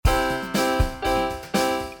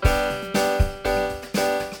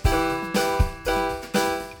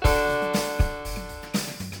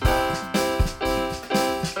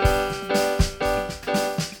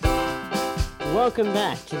Welcome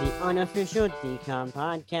back to the unofficial Decom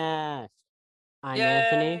podcast. I'm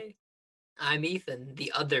Anthony. Yay! I'm Ethan,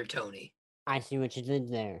 the other Tony. I see what you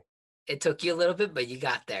did there. It took you a little bit, but you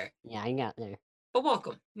got there. Yeah, I got there. But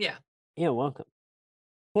welcome. Yeah. Yeah, welcome.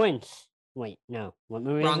 Points. Wait, no. What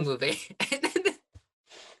movie? Wrong movie.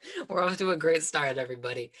 We're off to a great start,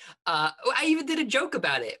 everybody. I even did a joke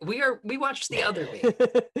about it. We watched The Other Me.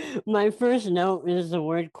 My first note is the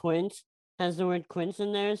word quince. Has the word quince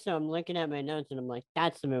in there, so I'm looking at my notes and I'm like,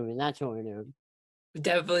 that's the movie. That's what we're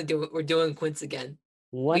doing. We're doing Quince again.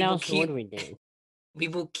 What else would we do? We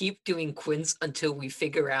will keep doing Quince until we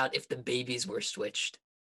figure out if the babies were switched.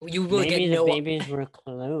 You will Maybe get the babies were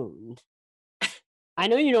cloned. I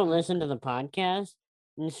know you don't listen to the podcast,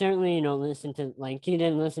 and certainly you don't listen to, like, you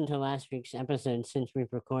didn't listen to last week's episode since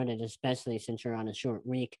we've recorded, especially since you're on a short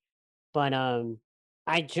week. But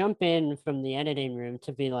I jump in from the editing room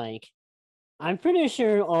to be like, I'm pretty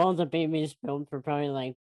sure all the babies filmed for probably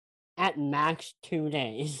like at max 2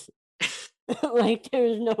 days. Like,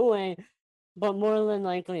 there's no way, but more than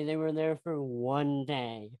likely they were there for 1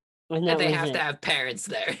 day. And they have to have parents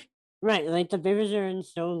there. Right, like the babies are in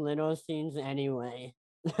so little scenes anyway.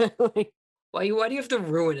 Like, why do you have to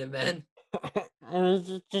ruin it, man?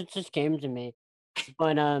 It just came to me.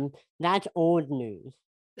 But that's old news.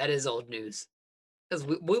 That is old news. Because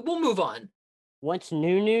we'll move on. What's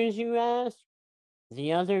new news, you ask?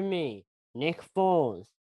 The Other Me, Nick Foles,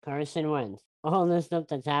 Carson Wentz, all the stuff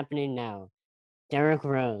that's happening now. Derrick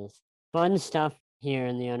Rose. Fun stuff here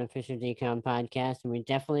in the Unofficial Decom podcast, and we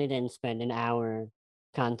definitely didn't spend an hour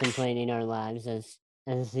contemplating our lives as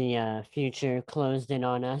the future closed in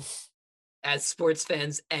on us. As sports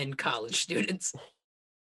fans and college students.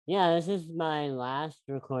 Yeah, this is my last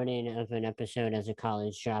recording of an episode as a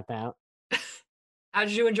college dropout. How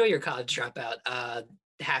did you enjoy your college dropout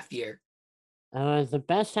half year? It was the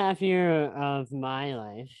best half year of my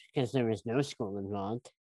life because there was no school involved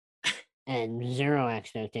and zero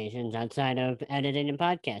expectations outside of editing a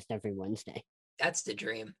podcast every Wednesday. That's the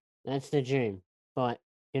dream. That's the dream. But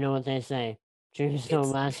you know what they say, dreams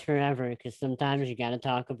don't last forever because sometimes you got to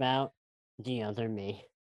talk about the other me.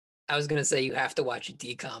 I was going to say you have to watch a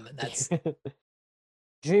decom, and that's...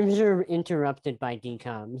 Dreams are interrupted by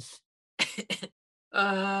decoms.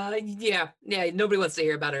 Yeah, nobody wants to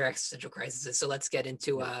hear about our existential crises, so let's get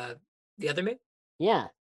into The Other Me. Yeah.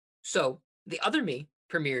 So, The Other Me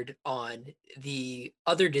premiered on the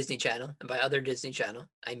other Disney Channel, and by other Disney Channel,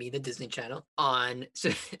 I mean the Disney Channel, on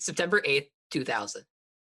September 8th, 2000.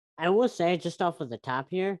 I will say, just off of the top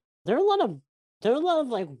here, there are a lot of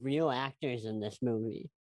like real actors in this movie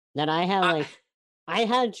that I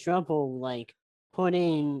had trouble like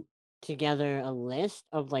putting together a list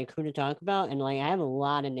of like who to talk about, and like I have a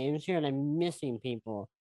lot of names here and I'm missing people.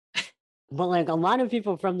 But like a lot of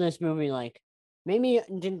people from this movie like maybe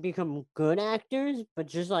didn't become good actors, but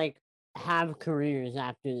just like have careers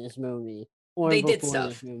after this movie or they before did stuff.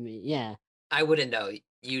 This movie. Yeah. I wouldn't know.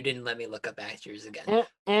 You didn't let me look up actors again.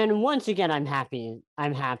 And once again, I'm happy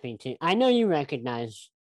to. I know you recognize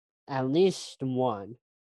at least one.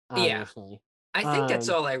 Obviously. Yeah. I think that's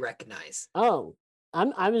all I recognize. Oh,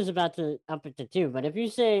 I was about to up it to 2, but if you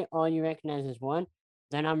say all you recognize is 1,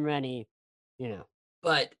 then I'm ready, you know.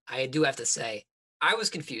 But I do have to say, I was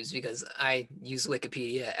confused because I use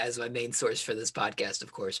Wikipedia as my main source for this podcast,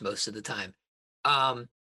 of course, most of the time.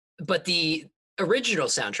 But the original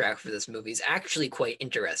soundtrack for this movie is actually quite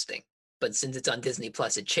interesting. But since it's on Disney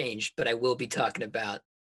Plus, it changed. But I will be talking about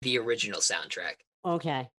the original soundtrack.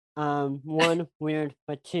 Okay. 1, weird,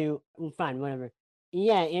 but 2, fine, whatever.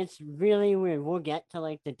 Yeah, it's really weird. We'll get to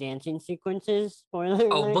like the dancing sequences. Spoiler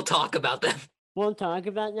alert. We'll talk about them. We'll talk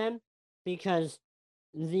about them because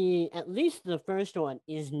at least the first one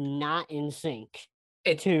is not in sync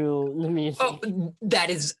to the music. Oh, that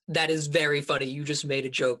is very funny. You just made a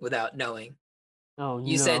joke without knowing. Oh,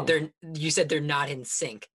 you said they're not in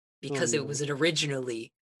sync because it was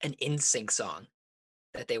originally an in-sync song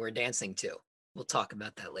that they were dancing to. We'll talk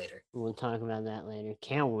about that later.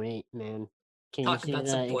 Can't wait, man. Can talk you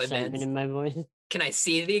see the excitement in my voice? Can I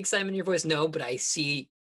see the excitement in your voice? No, but I see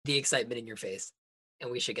the excitement in your face. And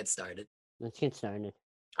we should get started. Let's get started.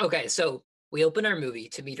 Okay, so we open our movie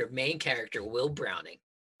to meet our main character, Will Browning,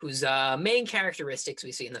 whose main characteristics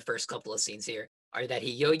we see in the first couple of scenes here are that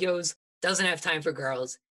he yo-yos, doesn't have time for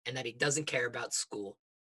girls, and that he doesn't care about school.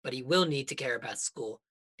 But he will need to care about school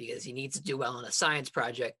because he needs to do well on a science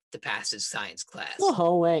project to pass his science class. The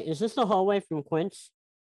hallway. Is this the hallway from Quince?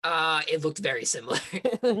 It looked very similar.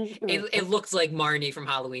 It looked like Marnie from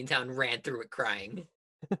Halloween Town ran through it crying.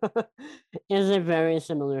 Is a very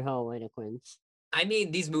similar hallway to Quince. I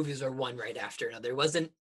mean, these movies are one right after another. It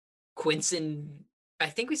wasn't Quince in, I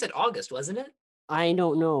think we said August, wasn't it? I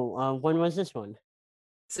don't know. When was this one?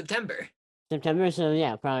 September. September. So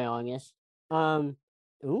yeah, probably August. Um,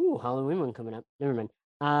 ooh, Halloween one coming up. Never mind.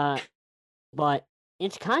 Uh, but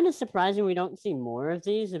it's kind of surprising we don't see more of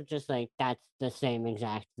these. Of just like that's the same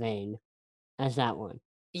exact vein as that one.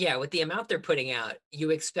 Yeah, with the amount they're putting out, you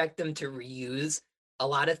expect them to reuse a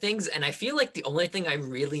lot of things. And I feel like the only thing I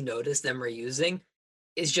really noticed them reusing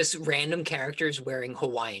is just random characters wearing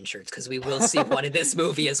Hawaiian shirts, because we will see one in this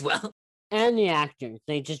movie as well. And the actors,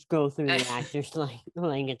 they just go through the actors like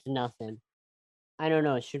it's nothing. I don't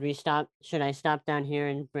know. Should we stop? Should I stop down here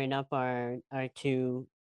and bring up our two?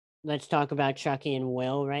 Let's talk about Chucky and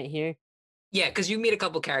Will right here. Yeah, because you meet a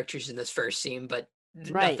couple characters in this first scene, but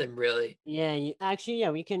Right. nothing really. Yeah. Actually,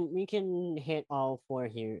 yeah. We can hit all four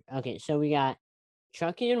here. Okay. So we got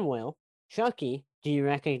Chucky and Will. Chucky. Do you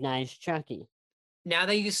recognize Chucky? Now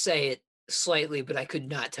that you say it slightly, but I could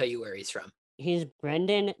not tell you where he's from. He's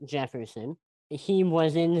Brendan Jefferson. He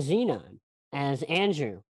was in Xenon as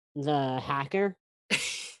Andrew, the hacker.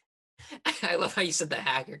 I love how you said the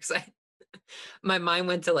hacker, because my mind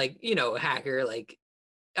went to, like, hacker, like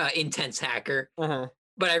intense hacker. Uh-huh.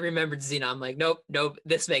 But I remembered Xenon. I'm like, nope, nope.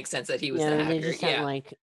 This makes sense that he was the Yeah, they hacker. just sent Yeah,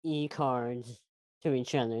 like e-cards to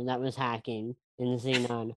each other. That was hacking in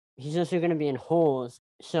Xenon. He's also going to be in Holes.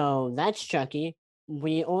 So that's Chucky.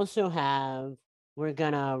 We also have, we're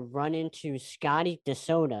going to run into Scotty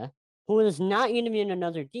DeSoda, who is not going to be in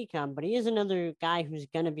another decom, but he is another guy who's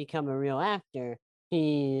going to become a real actor.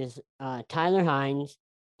 He's Tyler Hines.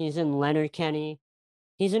 He's in Leonard Kenny.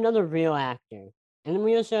 He's another real actor. And then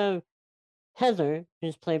we also have Heather,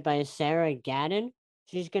 who's played by Sarah Gadon.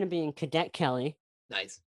 She's going to be in Cadet Kelly.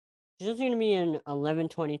 nice. She's also going to be in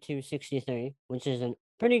 11/22/63, which is a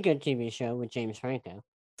pretty good TV show with James Franco.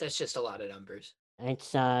 That's just a lot of numbers.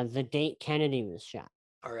 It's the date Kennedy was shot.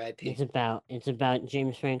 R.I.P. It's about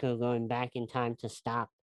James Franco going back in time to stop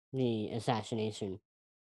the assassination.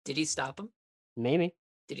 Did he stop him? Maybe.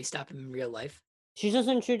 Did he stop him in real life? She's just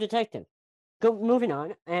in True Detective. Go moving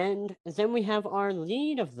on, and then we have our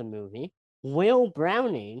lead of the movie, Will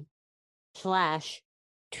Browning slash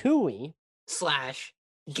Tui Slash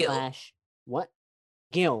Gil. slash what?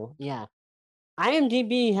 Gil, yeah.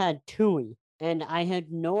 IMDb had Tui, and I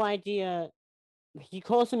had no idea. He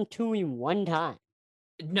calls him Tui one time.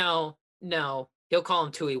 No, no. He'll call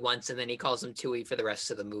him Tui once, and then he calls him Tui for the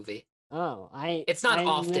rest of the movie. Oh, It's not I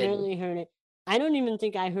often. literally heard it. I don't even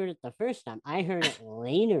think I heard it the first time. I heard it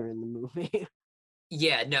later in the movie.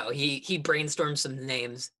 Yeah, no. He brainstorms some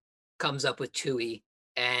names, comes up with Tui,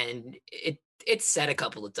 and it's said a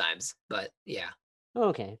couple of times, but yeah.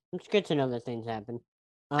 Okay, it's good to know that things happen.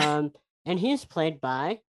 And he's played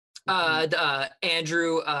by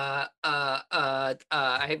Andrew. I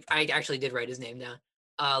actually did write his name down.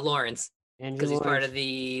 Lawrence, Andrew because he's part Lawrence. of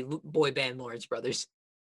the boy band Lawrence Brothers.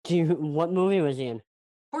 What movie was he in?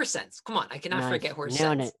 Horse Sense. Come on, I cannot Nice, forget Horse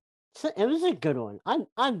nailed Sense. it. So, it was a good one.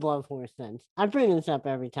 I love Horse Sense. I bring this up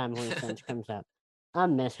every time Horse Sense comes up. I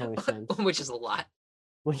miss Horse Sense, Which is a lot.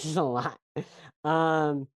 which is a lot.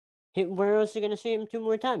 We're also gonna see him 2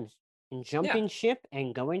 more times in Jumping Ship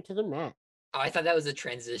and Going to the Mat. Oh, I thought that was a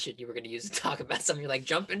transition you were going to use to talk about something. You're like,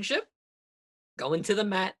 jumping ship, going to the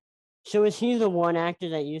mat. So is he the one actor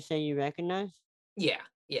that you say you recognize? Yeah,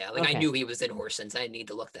 yeah. Like, I Okay. knew he was in Horse Sense. I didn't need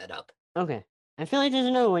to look that up. Okay. I feel like there's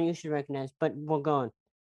another one you should recognize, but we'll go on.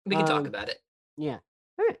 We can talk about it. Yeah.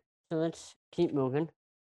 All right. So let's keep moving.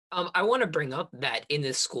 I want to bring up that in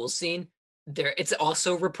this school scene, it's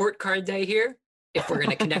also report card day here. If we're going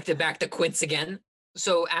to connect it back to Quince again.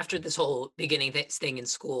 So after this whole beginning thing in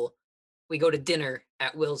school, we go to dinner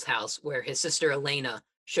at Will's house, where his sister Elena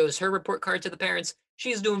shows her report card to the parents.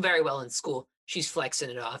 She's doing very well in school. She's flexing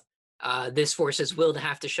it off. This forces Will to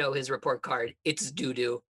have to show his report card. It's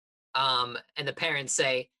doo-doo. And the parents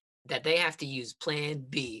say that they have to use Plan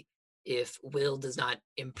B if Will does not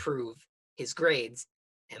improve his grades.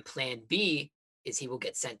 And Plan B is he will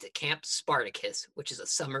get sent to Camp Spartacus, which is a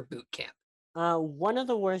summer boot camp. One of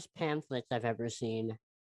the worst pamphlets I've ever seen.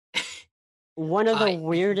 One of the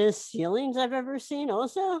weirdest ceilings I've ever seen.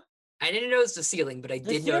 Also, I didn't notice the ceiling, but I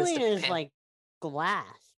did notice the ceiling is like glass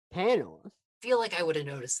panels. I feel like I would have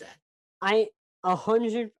noticed that. I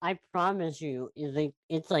promise you,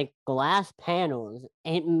 it's like glass panels.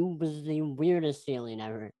 It was the weirdest ceiling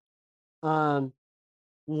ever.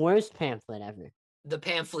 Worst pamphlet ever. The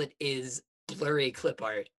pamphlet is blurry clip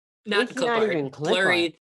art. Not It's clip not art, even clip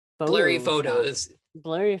blurry photos.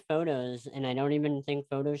 Blurry photos, and I don't even think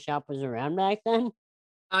Photoshop was around back then.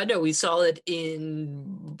 No, we saw it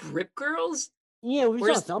in Rip Girls. Yeah, we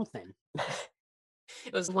saw something.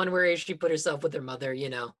 It was the one where she put herself with her mother,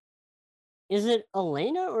 Is it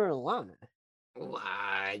Elena or Alana?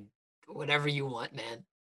 Why, whatever you want, man.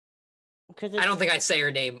 Because I don't think I say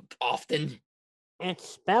her name often. it's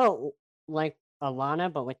spelled like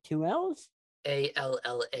Alana, but with two L's. Allana.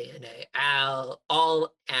 All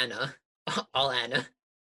Anna. All Anna.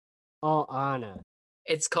 Oh, Anna.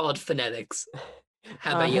 It's called phonetics.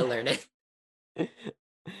 How about you learn it?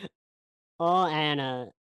 Oh, Anna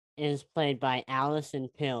is played by Allison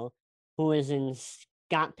Pill, who is in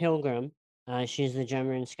Scott Pilgrim. She's the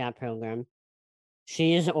drummer in Scott Pilgrim.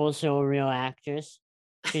 She is also a real actress.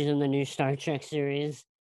 She's in the new Star Trek series.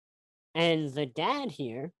 And the dad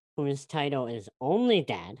here, whose title is Only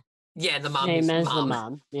Dad, Yeah, the mom same is as the mom.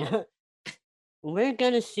 mom. Yeah. We're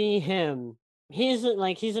gonna see him. He's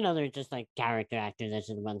another just like character actor that's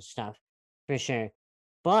in a bunch of stuff for sure.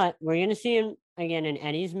 But we're gonna see him again in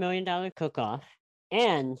Eddie's $1,000,000 Cook-Off.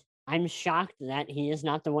 And I'm shocked that he is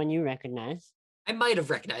not the one you recognize. I might have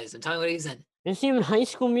recognized him. Tell me what he's in. We're gonna see him in High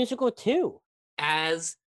School Musical 2,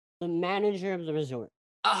 As, the manager of the resort.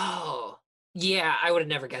 oh, yeah, I would have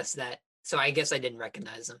never guessed that. So I guess I didn't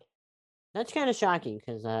recognize him. That's kind of shocking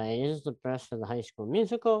because it is the best of the High School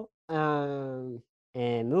Musical.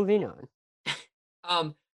 And moving on.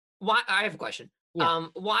 Why? I have a question. Yeah.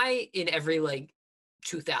 Why in every like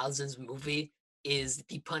 2000s movie is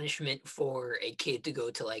the punishment for a kid to go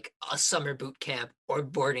to like a summer boot camp or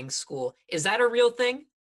boarding school? Is that a real thing?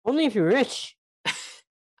 Only if you're rich.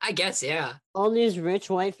 I guess, yeah. All these rich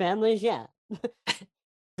white families, yeah.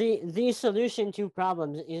 The solution to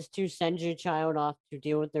problems is to send your child off to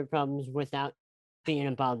deal with their problems without being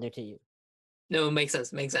a bother to you. No, it makes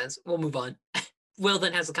sense. Makes sense. We'll move on. Will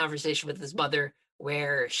then has a conversation with his mother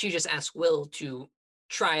where she just asks Will to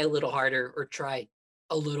try a little harder or try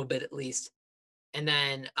a little bit at least. And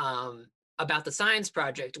then about the science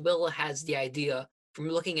project, Will has the idea from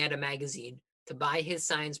looking at a magazine to buy his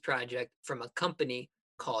science project from a company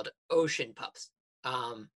called Ocean Pups,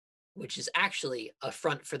 which is actually a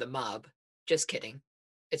front for the mob. Just kidding.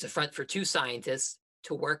 It's a front for two scientists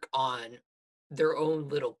to work on their own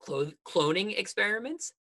little cloning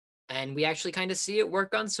experiments. And we actually kind of see it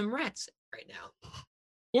work on some rats right now.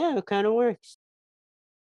 Yeah, it kind of works.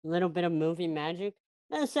 A little bit of movie magic.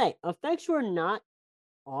 Let's say effects were not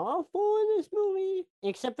awful in this movie,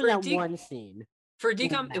 except for For that D- one scene. for in the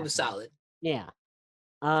Decom, it was bathroom. solid. Yeah.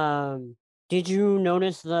 Did you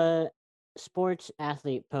notice the sports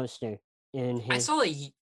athlete poster in I his saw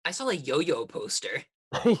a yo-yo poster.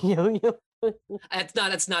 yo-yo?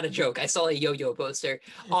 That's not a joke. I saw a yo-yo poster.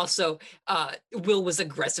 Also, Will was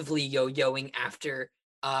aggressively yo-yoing after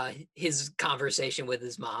his conversation with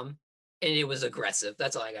his mom, and it was aggressive.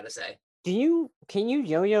 That's all I gotta say. Can you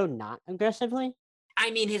yo-yo not aggressively? I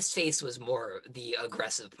mean, his face was more the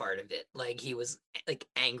aggressive part of it. Like he was like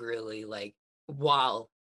angrily like while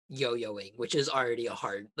yo-yoing, which is already a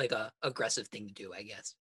hard like a aggressive thing to do, I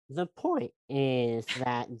guess. The point is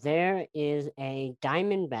that there is a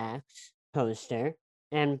Diamondbacks poster,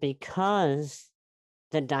 and because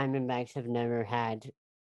the Diamondbacks have never had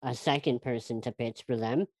a second person to pitch for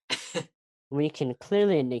them, we can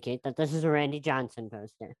clearly indicate that this is a Randy Johnson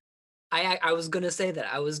poster. I was gonna say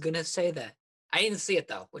that. I was gonna say that. I didn't see it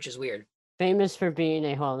though, which is weird. Famous for being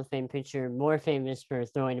a Hall of Fame pitcher, more famous for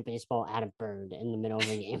throwing a baseball at a bird in the middle of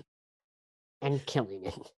a game and killing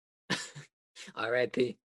it.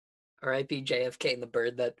 R.I.P. R.I.P. JFK and the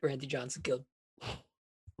bird that Randy Johnson killed.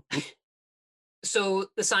 So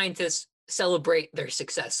the scientists celebrate their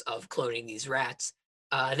success of cloning these rats.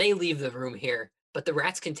 They leave the room here, but the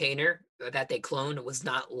rat's container that they cloned was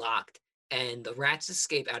not locked, and the rats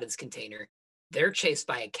escape out of this container. They're chased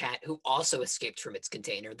by a cat who also escaped from its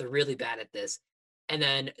container. They're really bad at this. And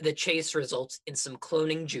then the chase results in some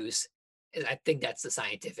cloning juice. I think that's the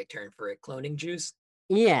scientific term for it, cloning juice.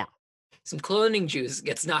 Yeah. Some cloning juice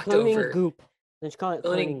gets knocked Cloning over. goop. Let's call it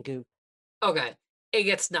cloning goop. Okay. It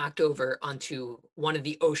gets knocked over onto one of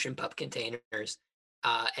the Ocean Pup containers.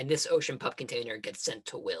 And this Ocean Pup container gets sent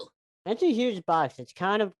to Will. That's a huge box. It's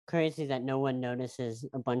kind of crazy that no one notices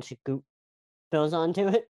a bunch of goop spills onto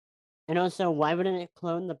it. And also, why wouldn't it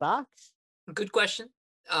clone the box? Good question.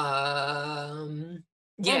 Yeah,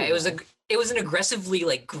 Anyway. it was an aggressively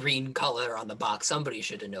like green color on the box. Somebody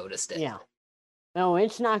should have noticed it. Yeah. No,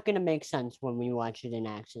 it's not going to make sense when we watch it in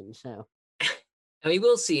action. So, and we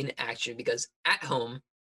will see in action because at home,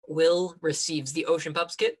 Will receives the Ocean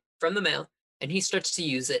Pups kit from the mail and he starts to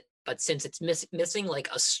use it. But since it's missing like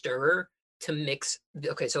a stirrer to mix,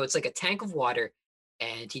 okay, so it's like a tank of water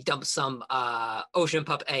and he dumps some Ocean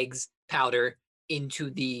Pup eggs powder into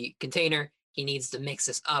the container. He needs to mix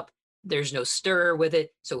this up. There's no stirrer with it,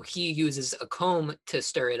 so he uses a comb to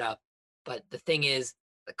stir it up. But the thing is,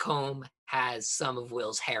 the comb has some of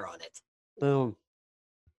Will's hair on it. Boom.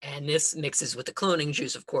 And this mixes with the cloning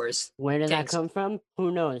juice, of course. Where did that Tanks, come from?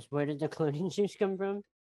 Who knows? Where did the cloning juice come from?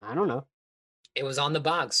 I don't know. it was on the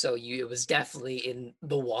box, so it was definitely in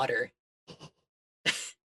the water.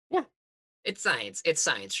 Yeah. It's science. It's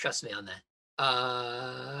science. Trust me on that.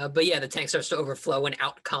 But yeah, the tank starts to overflow, and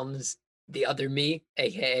out comes the other me,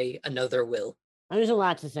 aka another Will. There's a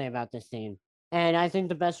lot to say about this scene. And I think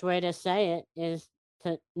the best way to say it is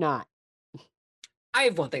to not. I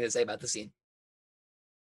have one thing to say about the scene.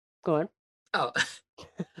 Go on. Oh,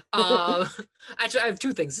 actually, I have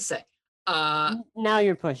two things to say. Now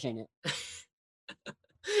you're pushing it.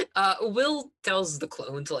 Will tells the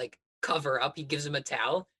clone to like cover up. He gives him a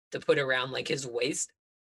towel to put around like his waist.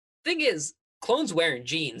 Thing is, clone's wearing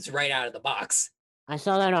jeans right out of the box. I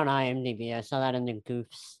saw that on IMDb. I saw that in the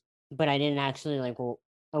goofs, but I didn't actually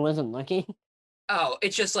I wasn't looking. Oh,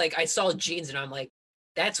 it's just like I saw jeans and I'm like,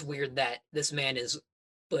 that's weird that this man is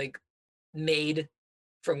like made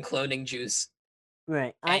from cloning juice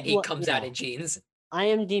Right. and he comes out in jeans.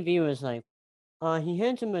 IMDb was like, he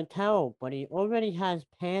hands him a towel, but he already has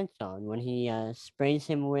pants on when he sprays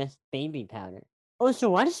him with baby powder. Oh, so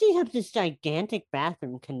why does he have this gigantic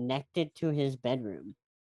bathroom connected to his bedroom?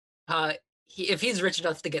 If he's rich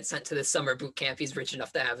enough to get sent to this summer boot camp, he's rich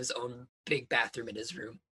enough to have his own big bathroom in his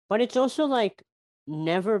room. But it's also like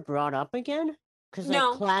never brought up again. Because like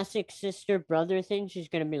No. classic sister brother thing, she's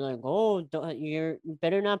gonna be like, "Oh, you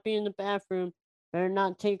better not be in the bathroom. Better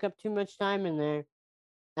not take up too much time in there."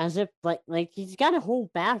 As if like he's got a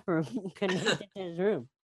whole bathroom connected to his room.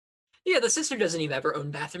 Yeah, the sister doesn't even have her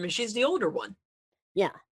own bathroom, and she's the older one.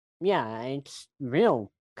 Yeah, it's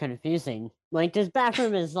real confusing. Like this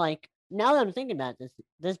bathroom is like, now that I'm thinking about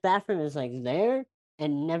this bathroom is like there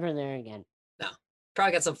and never there again. No,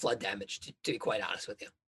 probably got some flood damage, to be quite honest with you.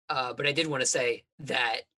 But I did want to say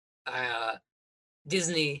that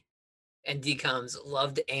Disney and DComs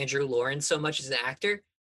loved Andrew Lawrence so much as an actor,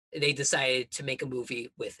 they decided to make a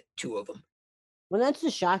movie with two of them. Well, that's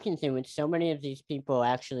the shocking thing with so many of these people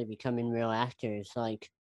actually becoming real actors. Like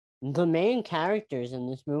the main characters in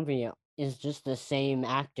this movie is just the same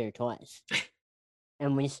actor twice,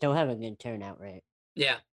 and we still have a good turnout rate.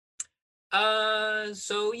 Yeah.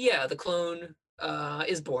 So yeah, the clone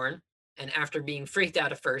is born, and after being freaked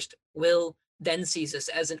out at first, Will then sees this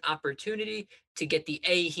as an opportunity to get the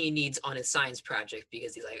A he needs on his science project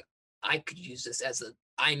because he's like, I could use this as a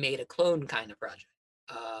I made a clone kind of project.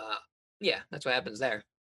 Yeah, that's what happens there.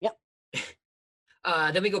 Yep.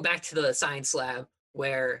 Then we go back to the science lab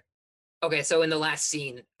where, okay, so in the last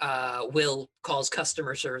scene, Will calls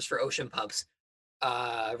customer service for Ocean Pubs.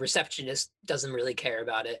 Receptionist doesn't really care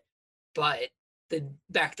about it, but the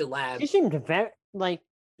back to lab. She seemed very like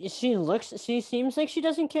she seems like she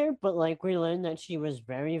doesn't care, but like we learned that she was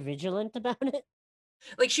very vigilant about it.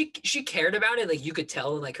 Like she cared about it, like you could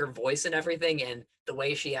tell in like her voice and everything and the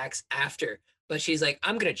way she acts after. But she's like,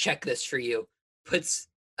 I'm gonna check this for you. Puts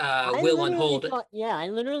Will on hold. I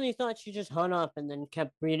literally thought she just hung up and then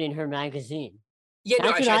kept reading her magazine. Yeah,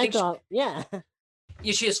 that's what I thought. Yeah,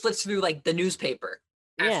 she just flips through like the newspaper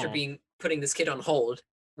after putting this kid on hold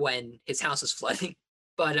when his house is flooding.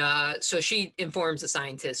 But so she informs the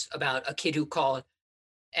scientist about a kid who called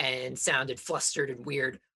and sounded flustered and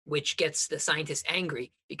weird, which gets the scientists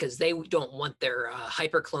angry because they don't want their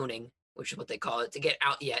hypercloning, which is what they call it, to get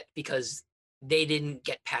out yet because they didn't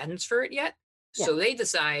get patents for it yet. Yeah. So they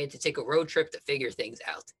decide to take a road trip to figure things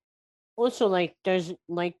out. Also, like, there's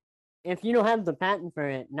like, if you don't have the patent for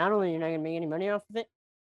it, not only you're not gonna make any money off of it,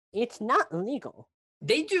 it's not illegal.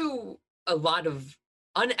 They do a lot of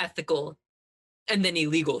unethical and then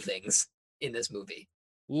illegal things in this movie.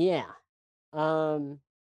 Yeah.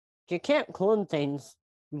 You can't clone things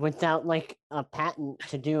without like a patent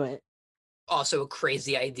to do it. Also a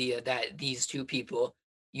crazy idea that these two people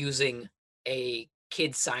using a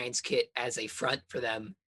kid science kit as a front for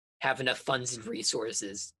them have enough funds and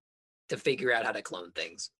resources to figure out how to clone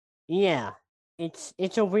things. Yeah.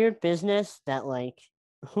 It's a weird business that like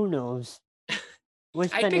who knows? We're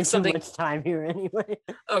spending too much time here anyway.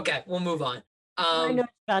 Okay, we'll move on. I know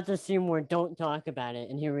it's about to seem where don't talk about it,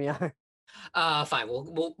 and here we are. Fine.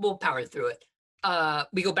 We'll power through it.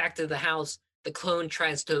 We go back to the house. The clone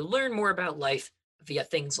tries to learn more about life via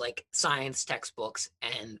things like science textbooks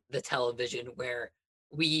and the television, where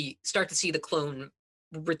we start to see the clone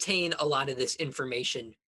retain a lot of this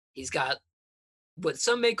information. He's got what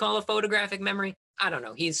some may call a photographic memory. I don't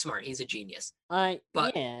know. He's smart. He's a genius. But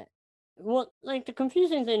yeah. Well, like the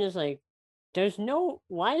confusing thing is like,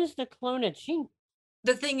 why is the clone a genius?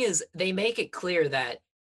 The thing is, they make it clear that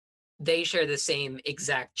they share the same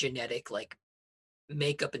exact genetic like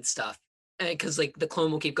makeup and stuff because like the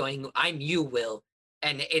clone will keep going, I'm you, Will.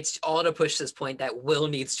 And it's all to push this point that Will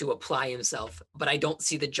needs to apply himself. But I don't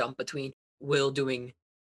see the jump between Will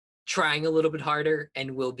trying a little bit harder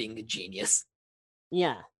and Will being a genius.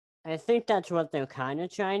 Yeah. I think that's what they're kind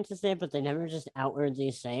of trying to say, but they never just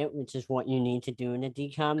outwardly say it, which is what you need to do in a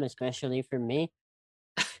decom, especially for me.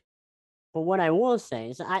 But what I will say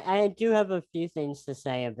is I do have a few things to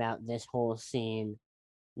say about this whole scene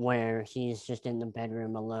where he's just in the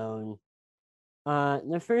bedroom alone.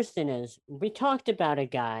 The first thing is we talked about a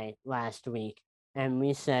guy last week and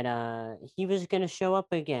we said he was gonna show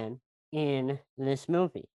up again in this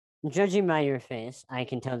movie. Judging by your face, I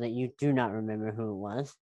can tell that you do not remember who it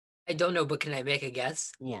was. I don't know, but can I make a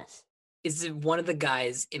guess? Yes. Is it one of the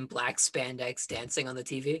guys in black spandex dancing on the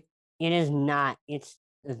TV? It is not. It's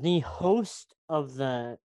the host of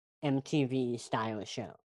the MTV style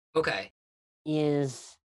show. Okay.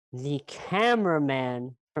 Is the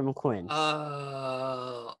cameraman from Quince.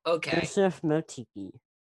 Oh, okay. Yusuf Motiki.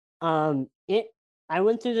 It. I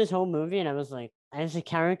went through this whole movie and I was like, there's a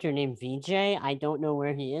character named VJ. I don't know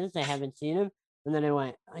where he is. I haven't seen him. And then I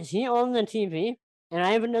went, is he on the TV? And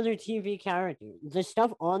I have another TV character. The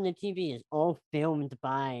stuff on the TV is all filmed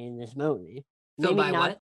by this movie. Filmed Maybe by not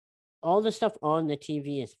what? all the stuff on the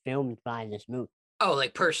TV is filmed by this movie. Oh,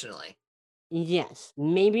 like personally. Yes,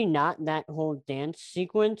 maybe not that whole dance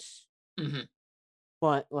sequence, Hmm.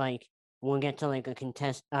 but like we'll get to like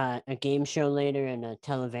a game show later and a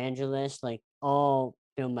televangelist, like all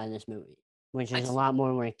filmed by this movie, which is a Nice. lot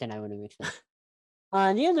more work than I would have expected.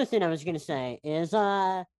 The other thing I was gonna say is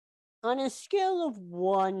on a scale of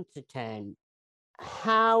 1 to 10,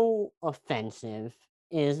 how offensive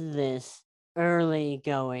is this early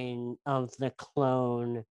going of the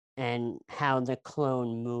clone and how the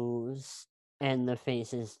clone moves and the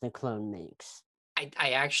faces the clone makes?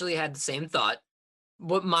 I actually had the same thought.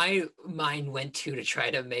 What my mind went to try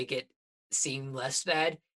to make it seem less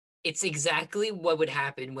bad, it's exactly what would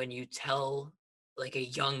happen when you tell like a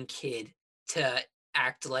young kid to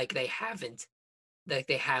act like they haven't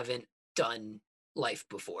done life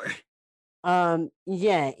before.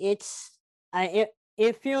 Yeah,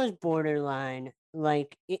 it feels borderline.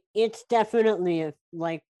 Like it's definitely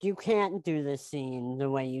like you can't do this scene the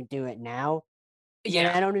way you do it now. And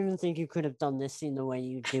Yeah. I don't even think you could have done this scene the way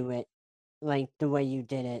you do it, like the way you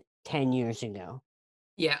did it 10 years ago.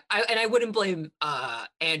 Yeah. I wouldn't blame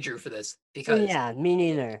Andrew for this Yeah, me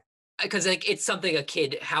neither. like it's something a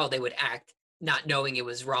kid how they would act not knowing it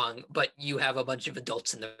was wrong, but you have a bunch of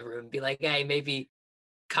adults in the room be like, "Hey, maybe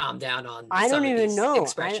calm down on I some don't of even these know.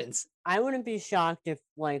 expressions." I wouldn't be shocked if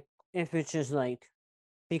it's just like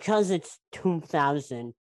because it's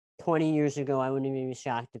 2000, 20 years ago, I wouldn't even be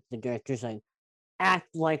shocked if the director's like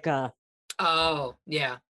act like a Oh,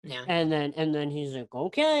 yeah. Yeah. and then he's like,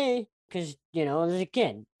 okay, because as a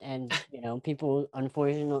kid, and people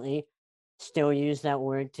unfortunately still use that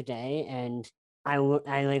word today, and I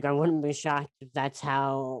wouldn't be shocked if it's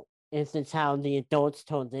how the adults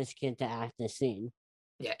told this kid to act this scene.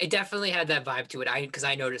 Yeah, it definitely had that vibe to it. Because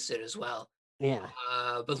I noticed it as well. Yeah.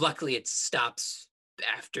 But luckily it stops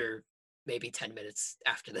after maybe 10 minutes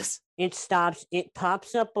after this. It stops. It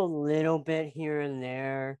pops up a little bit here and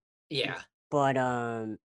there, Yeah. but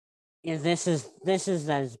yeah, this is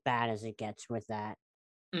as bad as it gets with that.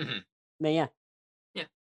 Hmm. But yeah, Yeah.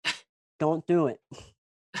 don't do it.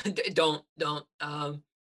 Don't.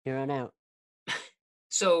 Here on out.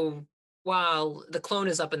 So while the clone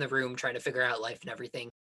is up in the room trying to figure out life and everything,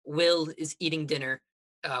 Will is eating dinner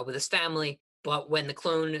with his family. But when the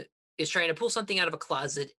clone is trying to pull something out of a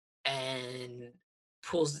closet and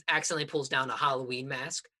accidentally pulls down a Halloween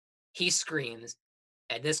mask, he screams,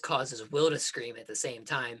 and this causes Will to scream at the same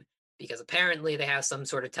time because apparently they have some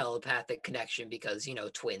sort of telepathic connection because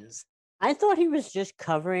twins. I thought he was just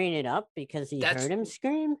covering it up because he That's heard him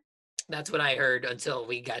scream. that's what I heard until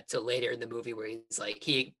we got to later in the movie where he's like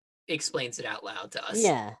he explains it out loud to us.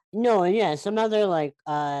 Yeah. No, yeah, some other like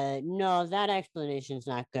no, that explanation's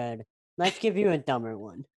not good. Let's give you a dumber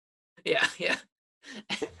one. Yeah, yeah.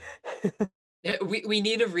 Yeah, we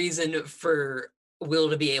need a reason for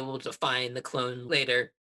Will to be able to find the clone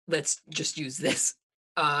later. Let's just use this.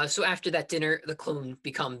 So after that dinner, the clone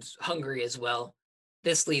becomes hungry as well.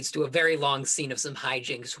 This leads to a very long scene of some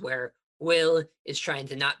hijinks where Will is trying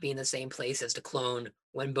to not be in the same place as the clone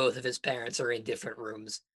when both of his parents are in different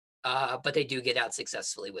rooms. But they do get out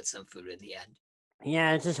successfully with some food in the end.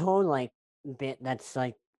 Yeah, it's this whole like bit that's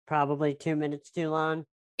like probably 2 minutes too long.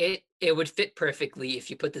 It would fit perfectly if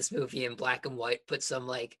you put this movie in black and white, put some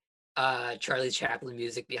like Charlie Chaplin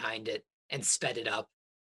music behind it and sped it up.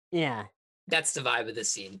 Yeah. That's the vibe of the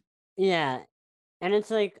scene. Yeah. And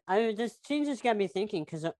it's like this scene just got me thinking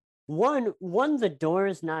because one the door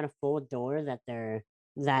is not a full door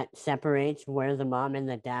that separates where the mom and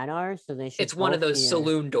the dad are, so they should It's one of both those hear.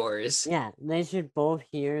 saloon doors. Yeah, they should both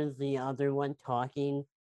hear the other one talking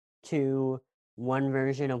to one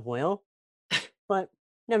version of Will, but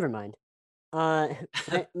never mind. Uh,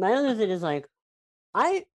 my other thing is like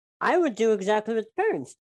I I would do exactly what the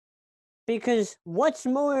parents because what's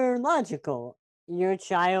more logical? Your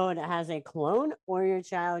child has a clone, or your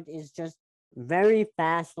child is just very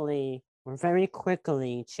fastly or very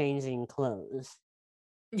quickly changing clothes.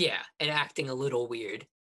 Yeah, and acting a little weird.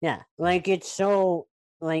 Yeah, like it's so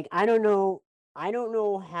like I don't know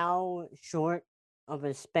how short of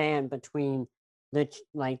a span between the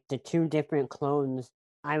two different clones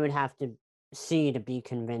I would have to see to be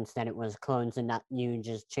convinced that it was clones and not you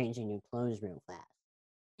just changing your clothes real fast.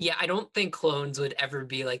 Yeah, I don't think clones would ever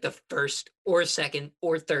be like the first or second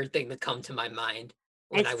or third thing to come to my mind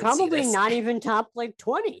when It's I would see probably this. not even top like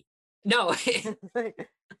 20. No,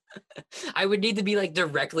 I would need to be like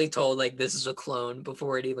directly told like this is a clone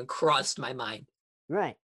before it even crossed my mind.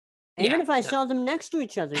 Right. Even Yeah, if I no. saw them next to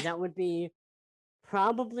each other, that would be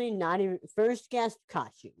probably not even first guess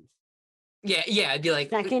costumes. Yeah, it'd be like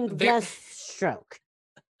Second very guess stroke.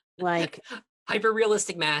 Like, hyper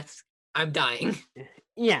realistic math. I'm dying.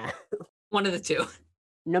 yeah. One of the two.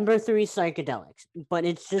 Number three, psychedelics. But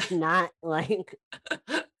it's just not like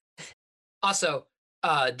Also,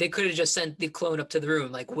 they could have just sent the clone up to the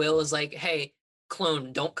room. Like Will is like, "Hey,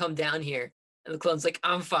 clone, don't come down here." And the clone's like,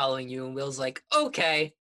 "I'm following you." And Will's like,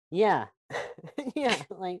 "Okay." yeah. Yeah,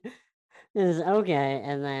 like this is okay.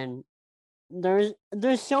 And then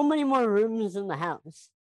there's so many more rooms in the house.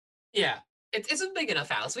 Yeah, it's a big enough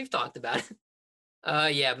house. We've talked about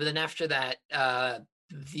it. Yeah, but then after that,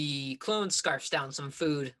 the clone scarfs down some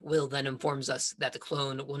food. Will then informs us that the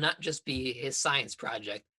clone will not just be his science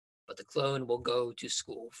project, but the clone will go to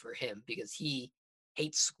school for him because he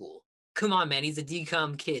hates school. Come on, man, he's a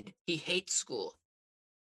decom kid. He hates school.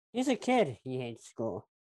 He's a kid, he hates school.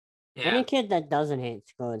 Any Yeah, kid that doesn't hate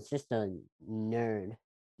school is just a nerd.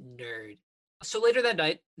 nerd. So later that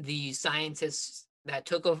night, the scientists that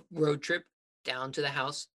took a road trip down to the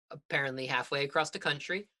house, apparently halfway across the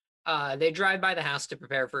country, they drive by the house to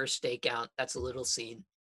prepare for a stakeout. That's a little scene.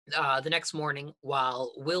 The next morning,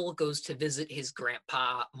 while Will goes to visit his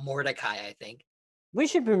grandpa, Mordecai, I think, We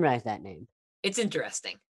should bring back that name. it's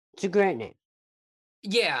interesting. It's a great name.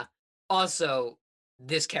 Yeah. Also,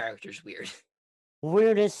 this character's weird.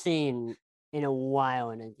 Weirdest scene in a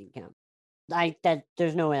while in a decount. Like that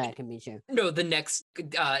there's no way that can be true. No, the next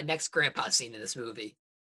grandpa scene in this movie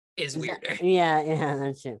is weirder. Yeah,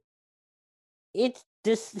 that's true. It's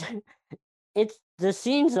this it's the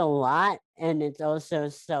scene's a lot and it's also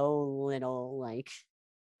so little like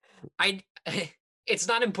I it's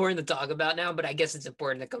not important to talk about now, but I guess it's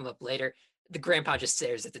important to come up later. The grandpa just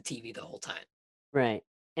stares at the TV the whole time. right.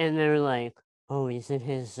 And they're like, oh, he's in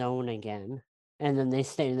his zone again. And then they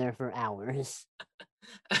stay there for hours.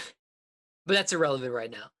 But that's irrelevant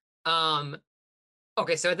right now.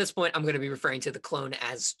 Okay, so at this point I'm going to be referring to the clone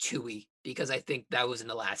as Chewie because I think that was in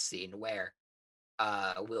the last scene where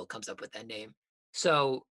Will comes up with that name.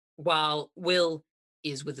 So while Will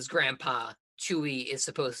is with his grandpa, Chewie is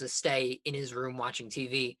supposed to stay in his room watching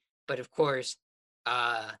TV, but of course,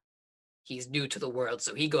 uh he's new to the world,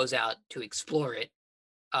 so he goes out to explore it.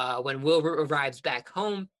 When Will arrives back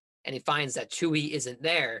home and he finds that Chewie isn't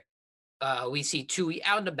there, we see Chewie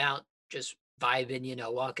out and about, just vibing,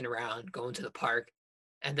 walking around, going to the park.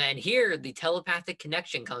 And then here, the telepathic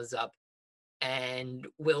connection comes up, and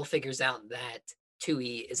Will figures out that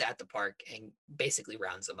Chewie is at the park and basically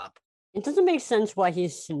rounds him up. It doesn't make sense why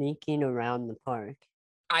he's sneaking around the park.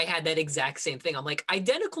 I had that exact same thing. I'm like,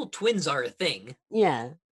 identical twins are a thing. Yeah.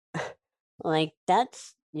 Like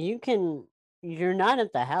you're not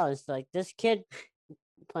at the house. Like this kid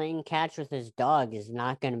playing catch with his dog is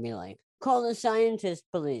not gonna be like, call the scientist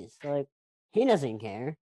police. Like he doesn't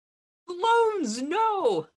care. Clones,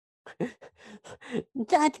 no.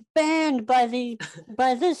 That's banned by the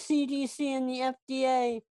CDC and the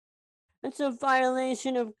FDA. It's a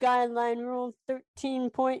violation of guideline rule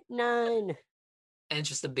 13.9. And it's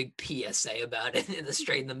just a big PSA about it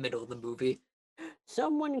straight in the middle of the movie.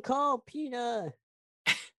 Someone call PETA.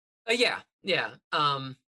 Yeah.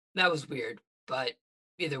 That was weird, but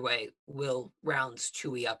either way, Will rounds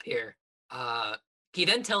Chewie up here. He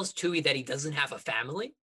then tells Chewie that he doesn't have a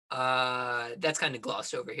family. That's kind of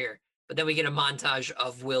glossed over here. But then we get a montage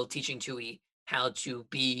of Will teaching Chewie how to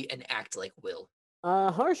be and act like Will.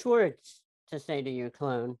 Harsh words to say to your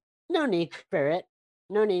clone. No need for it.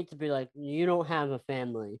 No need to be like, you don't have a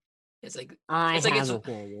family. It's like I it's like have it's a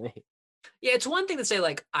family. yeah, it's one thing to say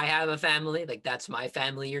like I have a family, like that's my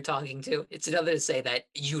family you're talking to. It's another to say that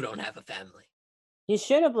you don't have a family. He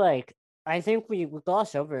should have like. I think we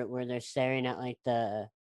gloss over it where they're staring at like the.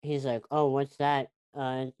 He's like, "Oh, what's that?"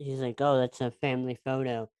 He's like, "Oh, that's a family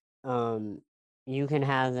photo. You can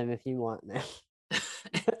have them if you want them."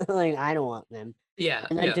 Like, I don't want them. Yeah,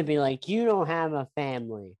 And then yeah. to be like, "You don't have a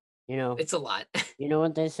family," you know. It's a lot. You know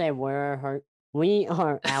what they say? We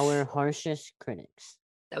are our harshest critics.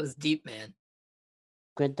 That was deep, man.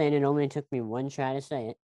 Good thing it only took me one try to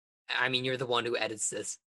say I mean, you're the one who edits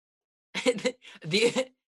this. the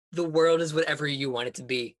the world is whatever you want it to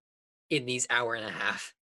be in these hour and a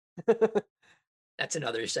half. it. That's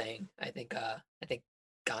another saying. I think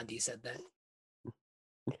Gandhi said that.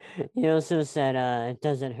 He also said, "It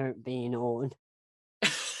doesn't hurt being old."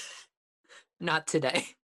 Not today.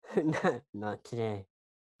 Not today.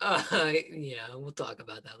 Yeah, we'll talk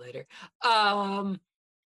about that later. Um,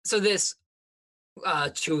 so this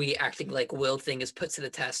Chewie acting like Will thing is put to the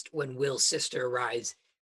test when Will's sister arrives.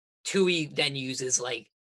 Chewie then uses like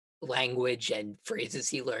language and phrases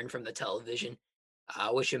he learned from the television,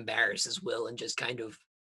 which embarrasses Will and just kind of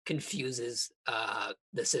confuses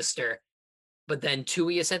the sister. But then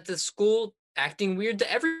Chewie is sent to school acting weird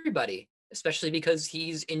to everybody, especially because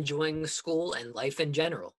he's enjoying school and life in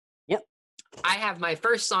general. Yep. I have my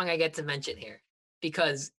first song I get to mention here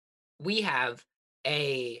because we have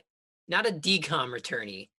a not a DCOM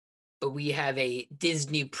returnee, but we have a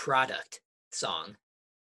Disney product song I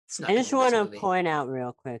snuck just into this want to movie. point out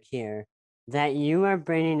real quick here that you are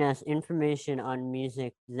bringing us information on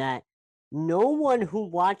music that no one who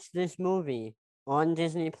watched this movie on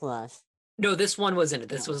Disney Plus. No, this one was in it.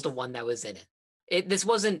 This was the Yes. one that was in it. This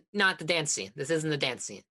wasn't not the dance scene. This isn't the dance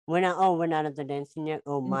scene. We're not. Oh, we're not at the dancing yet.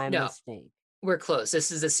 Oh, my No, mistake. we're close.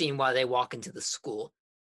 This is the scene while they walk into the school.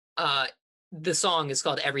 Uh, the song is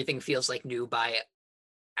called "Everything Feels Like New" by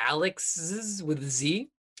Alex with a Z.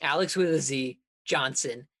 Alex with a Z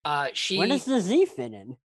Johnson. Where does She. the Z fit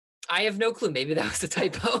in? I have no clue. Maybe that was a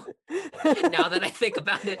typo. Now that I think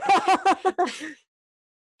about it,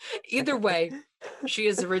 either way, she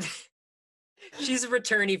is a she's a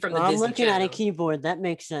returnee from the I'm Disney looking at a Channel. keyboard. That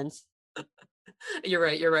makes sense. You're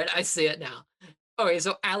right. You're right. I see it now. Okay,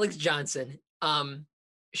 so Alex Johnson.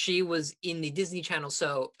 She was in the Disney Channel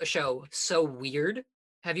show So Weird.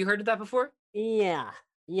 Have you heard of that before? Yeah,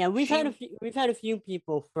 yeah. She We've had a few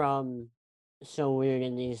people from So Weird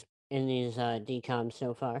in these DComs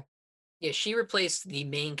so far. yeah, she replaced the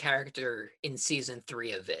main character in season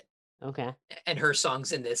 3 of it. Okay. And her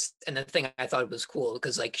songs in this. And the thing I thought was cool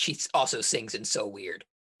because like she also sings in So Weird.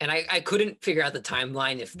 And I couldn't figure out the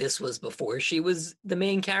timeline if this was before she was the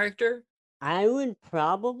main character. I would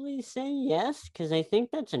probably say yes, because I think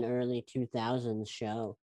that's an early 2000s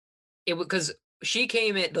show. It because she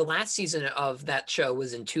came in the last season of that show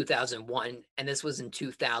was in 2001 and this was in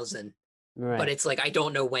 2000, but Right. it's like I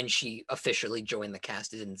don't know when she officially joined the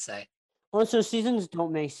cast. It didn't say. Also, seasons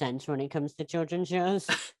don't make sense when it comes to children's shows.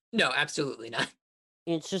 No, absolutely not.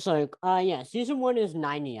 It's just like, yeah, season 1 is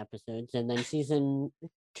 90 episodes, and then season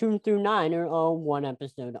 2 through 9 are all one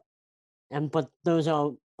episode. But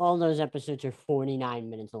all those episodes are 49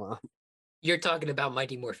 minutes long. You're talking about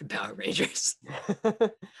Mighty Morphin Power Rangers.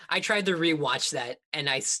 I tried to rewatch that and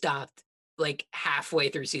I stopped like halfway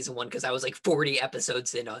through season 1 because I was like 40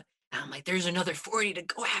 episodes in. And I'm like, there's another 40 to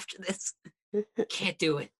go after this. Can't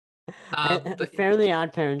do it. But Fairly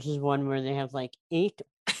Odd Parents is one where they have like 8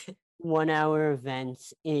 1-hour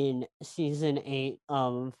events in season 8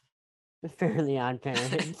 of Fairly Odd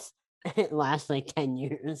Parents. It lasts like 10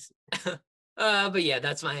 years. but yeah,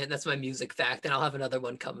 that's my music fact, and I'll have another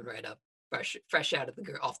one coming right up, fresh out of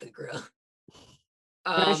the off the grill.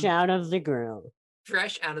 Fresh Um, out of the grill.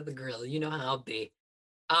 fresh out of the grill. You know how I'll be.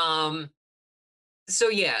 Um, so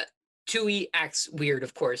yeah, Tui acts weird,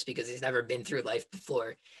 of course, because he's never been through life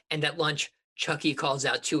before. And at lunch, Chucky calls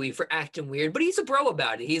out Tui for acting weird, but he's a bro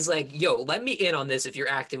about it. He's like, "Yo, let me in on this if you're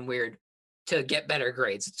acting weird to get better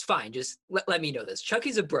grades. It's fine. Just let me know this."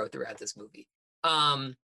 Chucky's a bro throughout this movie.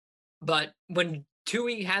 Um, But when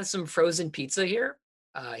Tui has some frozen pizza here,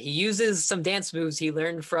 he uses some dance moves he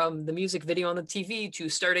learned from the music video on the TV to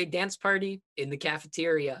start a dance party in the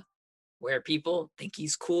cafeteria where people think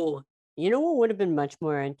he's cool. You know what would have been much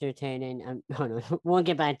more entertaining? Hold on, we'll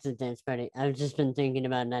get back to the dance party. I've just been thinking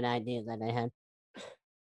about that idea that I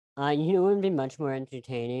had. You know what would be much more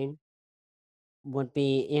entertaining? Would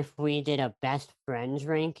be if we did a best friends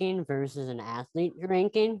ranking versus an athlete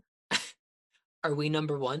ranking. Are we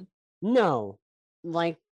number one? No,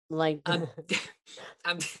 like like I'm,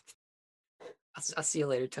 I'm, I'll see you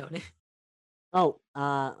later, Tony.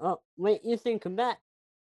 Wait, you think I'm back.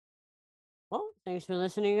 Well, thanks for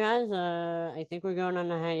listening, guys. I think we're going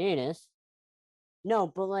on a hiatus. No,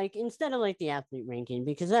 but like instead of like the athlete ranking,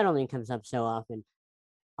 because that only comes up so often,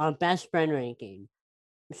 our best friend ranking.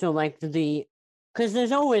 So like because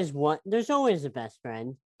there's always a best friend.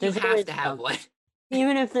 You There's have always to have one.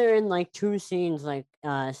 even if they're in like two scenes, like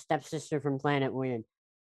stepsister from Planet Weird.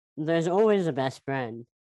 There's always a best friend.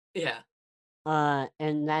 Yeah.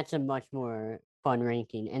 And that's a much more fun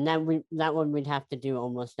ranking, and that one we'd have to do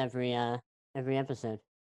almost every episode.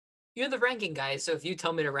 You're the ranking guy, so if you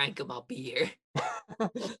tell me to rank them, I'll be here.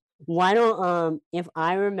 Why don't if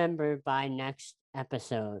I remember by next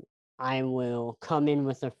episode, I will come in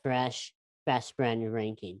with a fresh best friend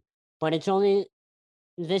ranking. But it's only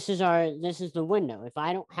this is the window. If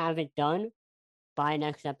I don't have it done by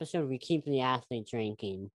next episode, we keep the athletes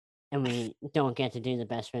ranking and we don't get to do the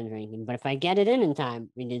best friend ranking. But if I get it in time,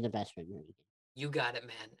 we do the best friend ranking. You got it,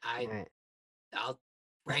 man. All right. I'll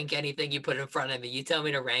rank anything you put in front of me. You tell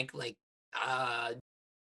me to rank like I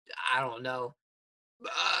don't know,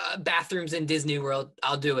 bathrooms in Disney World.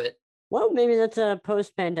 I'll do it. Well, maybe that's a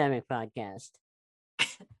post-pandemic podcast.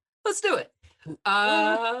 Let's do it.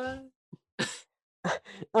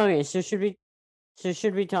 Okay, so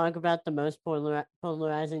should we talk about the most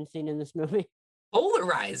polarizing scene in this movie?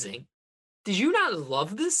 Polarizing. Did you not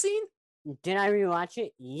love this scene? Did I rewatch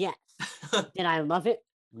it? Yes. Did I love it?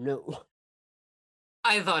 No.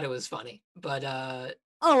 I thought it was funny, but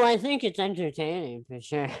Oh, I think it's entertaining for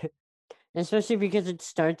sure. Especially because it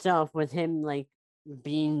starts off with him like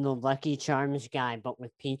being the Lucky Charms guy, but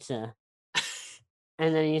with pizza.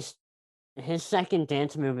 And then his second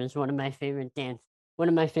dance move is one of my favorite dance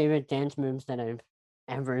moves that I've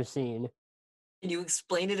ever seen. can you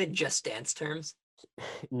explain it in Just Dance terms?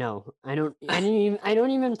 No, I don't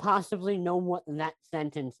even possibly know what that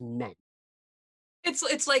sentence meant.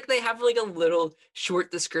 It's like they have like a little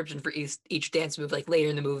short description for each dance move. Like later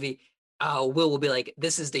in the movie, will be like,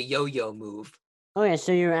 "This is the yo-yo move." Okay,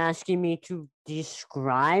 so you're asking me to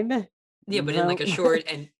describe Yeah, but in like a short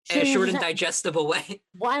and digestible way.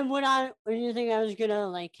 Why would I? Or do you think I was gonna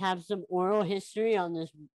like have some oral history on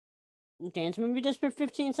this dance movie just for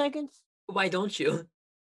 15 seconds? Why don't you?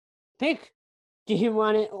 Pick. Do you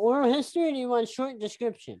want it oral history or do you want short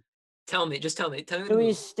description? Tell me, just tell me. Tell me So the he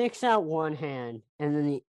move. sticks out one hand, and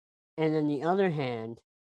then the other hand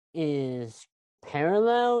is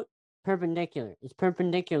perpendicular. It's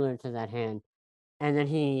perpendicular to that hand, and then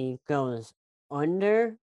he goes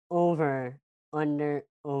under, over, under,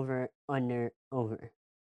 over, under, over.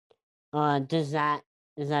 Does that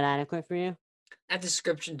is that adequate for you? That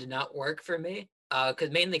description did not work for me.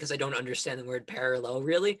 Because I don't understand the word parallel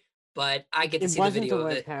really, but I get to It see the wasn't the video of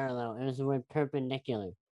word it. parallel. It was the word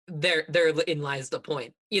perpendicular. Therein lies the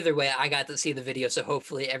point. Either way, I got to see the video, so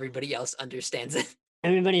hopefully everybody else understands it.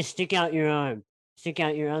 Everybody, stick out your arm. Stick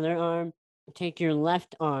out your other arm. Take your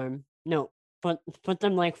left arm. No, put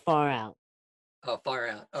them like far out. Oh, far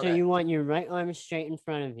out. So Okay. you want your right arm straight in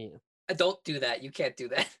front of you. Don't do that. You can't do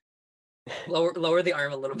that. Lower the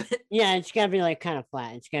arm a little bit. Yeah, it's gotta be like kind of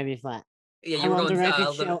flat. It's gotta be flat. Yeah, I you were want the going record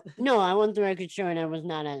a little. show. No, I want the record showing I was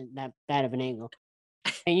not at that bad of an angle.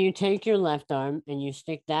 And you take your left arm and you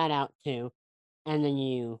stick that out too, and then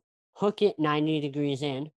you hook it 90 degrees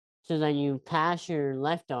in. So then you pass your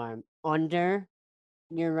left arm under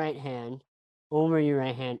your right hand, over your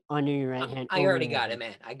right hand, under your right hand, I over already your right got it, hand,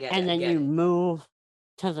 man. I get it. and I then get you it. move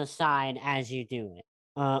to the side as you do it.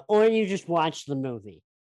 Or you just watch the movie.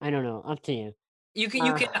 I don't know. Up to you. You can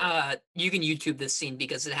YouTube this scene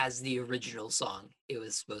because it has the original song it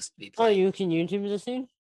was supposed to be Oh, playing. you can YouTube the scene?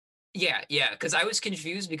 Yeah, because I was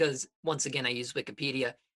confused because once again I used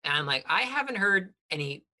Wikipedia and I'm like, I haven't heard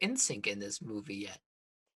any NSYNC in this movie yet.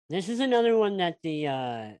 This is another one that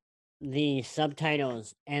the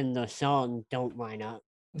subtitles and the song don't line up.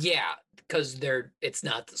 Yeah, because it's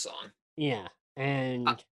not the song. Yeah,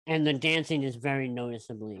 Uh, and the dancing is very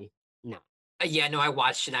noticeably not. yeah, no, I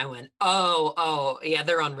watched it. I went, oh, yeah,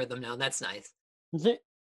 they're on rhythm now. That's nice. The,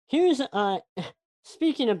 here's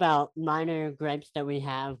speaking about minor gripes that we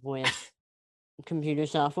have with computer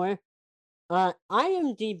software.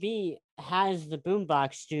 IMDb has the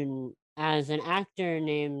Boombox student as an actor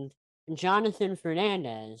named Jonathan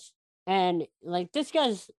Fernandez, and like this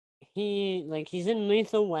guy's he's in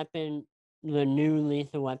Lethal Weapon, the new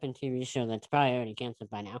Lethal Weapon TV show that's probably already canceled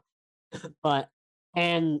by now, but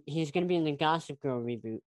and he's gonna be in the Gossip Girl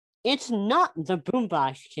reboot. It's not the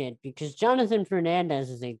Boombox Kid because Jonathan Fernandez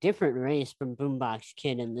is a different race from Boombox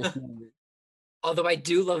Kid in this movie. Although I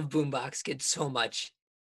do love Boombox Kid so much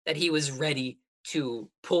that he was ready to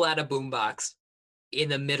pull out a boombox in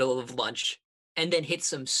the middle of lunch and then hit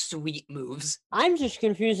some sweet moves. I'm just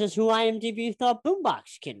confused as who IMDb thought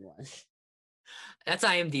Boombox Kid was. That's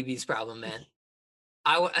IMDb's problem, man.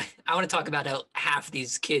 I want to talk about how half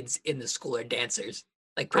these kids in the school are dancers,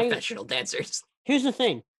 like professional dancers. Here's the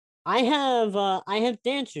thing. I have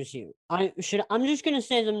dancers here. I'm just gonna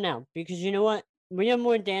say them now because you know what? We have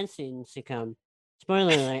more dancing to come.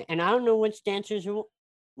 Spoiler alert, and I don't know which dancers are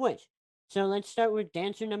which. So let's start with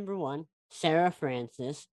dancer number 1, Sarah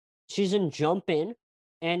Francis. She's in Jump In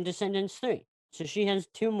and Descendants 3. So she has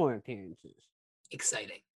 2 more appearances.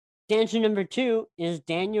 Exciting. Dancer number 2 is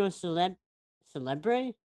Daniel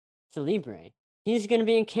Celebre. He's gonna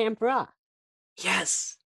be in Camp Rock.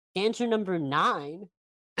 Yes. Dancer number 9.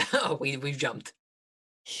 Oh, we've jumped.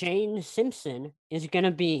 Shane Simpson is going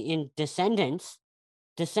to be in Descendants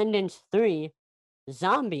 3,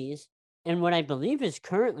 Zombies, and what I believe is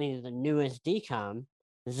currently the newest DCOM,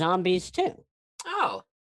 Zombies 2. Oh.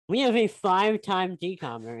 We have a 5-time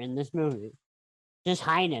DCOMer in this movie. Just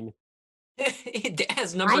hiding.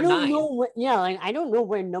 As number 9. I don't know I don't know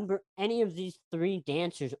where any of these 3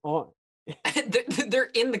 dancers are.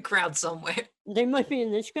 They're in the crowd somewhere. They might be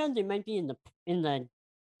in this crowd, they might be in the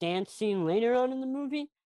dance scene later on in the movie.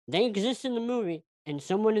 They exist in the movie, and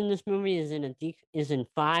someone in this movie is in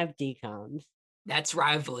 5 DCOMs. That's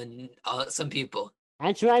rivaling some people.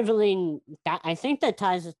 That's rivaling that. I think that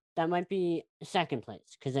might be second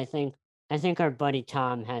place because I think our buddy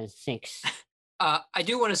Tom has 6. I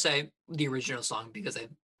do want to say the original song because I've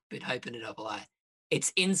been hyping it up a lot.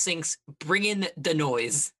 It's NSYNC's "Bring In the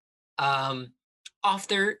Noise," off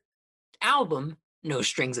their album No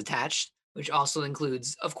Strings Attached, which also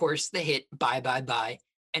includes, of course, the hit "Bye Bye Bye,"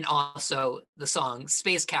 and also the song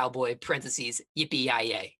 "Space Cowboy" (parentheses Yippee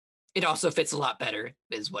Yay). It also fits a lot better,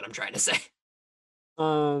 is what I'm trying to say.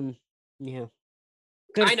 Yeah.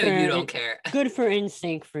 I know you don't care. Good for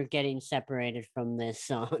NSYNC for getting separated from this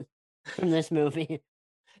song, from this movie.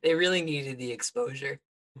 They really needed the exposure.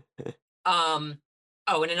 Oh,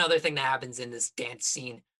 and another thing that happens in this dance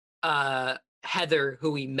scene, Heather,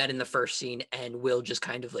 who we met in the first scene, and Will just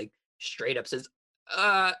kind of like straight up says,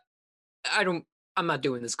 I'm not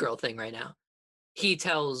doing this girl thing right now. He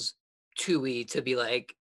tells Tui to be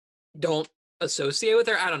like, don't associate with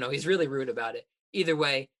her. I don't know. He's really rude about it. Either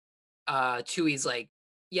way, Tui's like,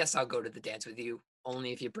 yes, I'll go to the dance with you.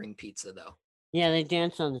 Only if you bring pizza, though. Yeah, they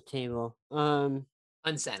dance on the table.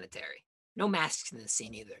 Unsanitary. No masks in this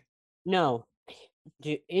scene either. No.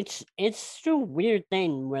 Dude, it's a weird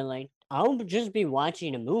thing where like I'll just be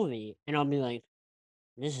watching a movie and I'll be like,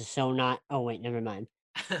 this is so not. Oh wait, never mind.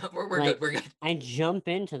 we're good. We're good. I jump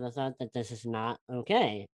into the thought that this is not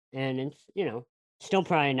okay, and it's still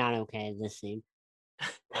probably not okay. This scene.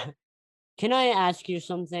 Can I ask you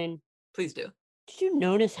something? Please do. Did you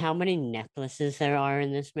notice how many necklaces there are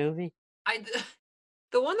in this movie?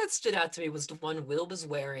 The one that stood out to me was the one Will was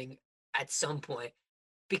wearing at some point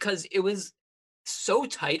because it was so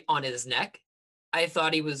tight on his neck. I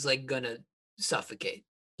thought he was like gonna suffocate.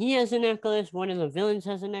 He has a necklace. One of the villains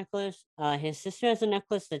has a necklace. His sister has a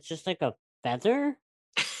necklace that's just like a feather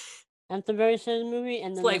at the very start of the movie.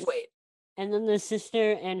 And then lightweight. And then the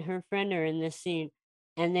sister and her friend are in this scene,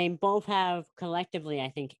 and they both have collectively, I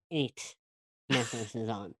think, 8 necklaces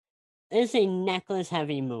on. It's a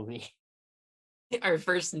necklace-heavy movie. Our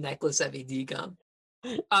first necklace-heavy DCOM.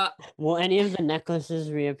 Will any of the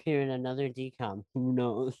necklaces reappear in another DCOM? Who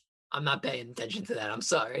knows? I'm not paying attention to that. I'm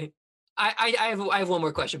sorry. I have one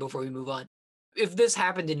more question before we move on. If this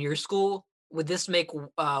happened in your school, would this make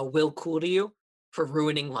Will cool to you for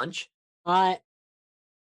ruining lunch?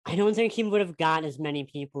 I don't think he would have got as many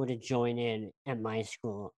people to join in at my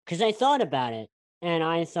school because I thought about it and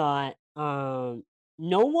I thought no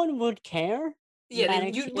one would care.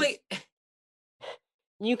 Yeah,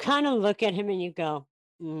 you kind of look at him and you go,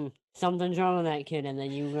 something's wrong with that kid, and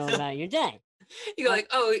then you go about your day. You go like,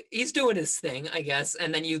 oh, he's doing his thing, I guess,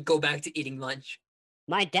 and then you go back to eating lunch.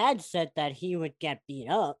 My dad said that he would get beat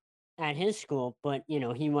up at his school, but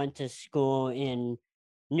he went to school in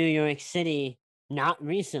New York City not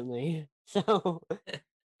recently, so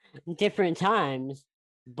different times.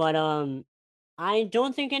 But I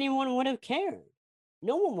don't think anyone would have cared.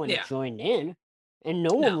 No one would have joined in, and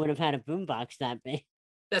no one would have had a boombox that big.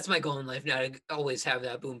 That's my goal in life now, to always have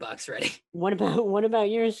that boombox ready. What about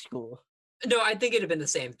your school? No, I think it'd have been the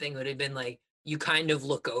same thing. It would have been like, you kind of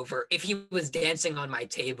look over. If he was dancing on my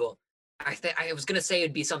table, I was gonna say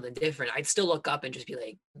it'd be something different. I'd still look up and just be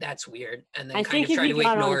like, "That's weird," and then kind of try to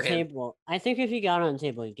ignore him. I think if he got on a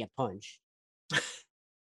table, he'd get punched.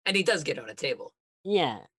 And he does get on a table.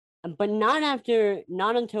 Yeah, but not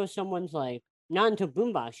until someone's like, not until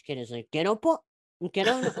Boombox Kid is like, get up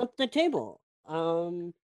the table.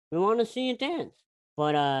 we want to see you dance.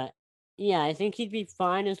 But yeah, I think he'd be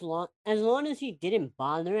fine as long as he didn't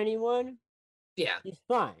bother anyone. Yeah, He's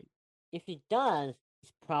fine. If he does,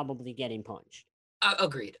 he's probably getting punched.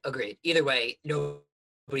 agreed, agreed. Either way,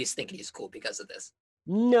 nobody's thinking he's cool because of this.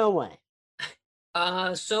 No way.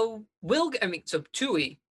 So I mean, so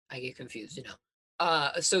Tui, I get confused, you know.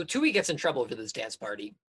 So Tui gets in trouble for this dance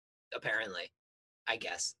party, apparently. I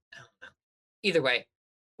guess. I don't know. Either way,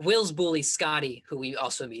 Will's bully Scotty, who we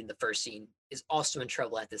also meet in the first scene, is also in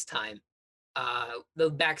trouble at this time.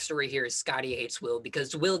 The backstory here is Scotty hates Will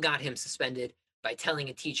because Will got him suspended by telling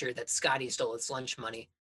a teacher that Scotty stole his lunch money.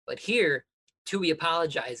 But here, Tui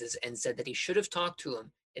apologizes and said that he should have talked to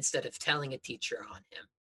him instead of telling a teacher on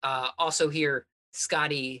him. Also, here,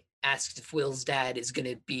 Scotty asks if Will's dad is going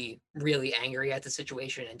to be really angry at the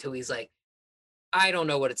situation, and Tui's like, I don't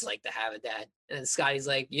know what it's like to have a dad. And then Scotty's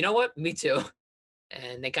like, you know what? Me too.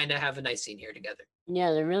 And they kind of have a nice scene here together.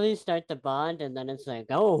 Yeah, they really start the bond, and then it's like,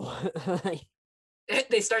 oh, like,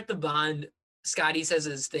 They start the bond. Scotty says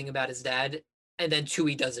his thing about his dad, and then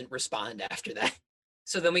Tui doesn't respond after that.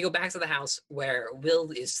 So then we go back to the house where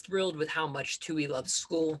Will is thrilled with how much Tui loves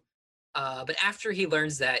school. But after he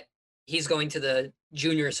learns that he's going to the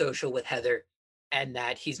junior social with Heather and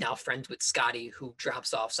that he's now friends with Scotty, who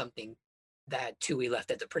drops off something that Tui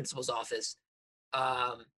left at the principal's office,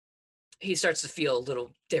 um, he starts to feel a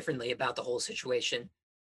little differently about the whole situation.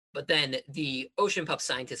 But then the ocean pup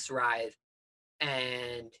scientists arrive,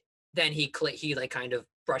 and then he like kind of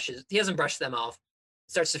brushes. He doesn't brush them off.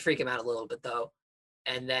 Starts to freak him out a little bit though,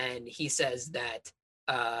 and then he says that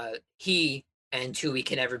he and Tui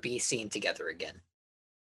can never be seen together again.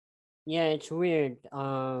 yeah, it's weird.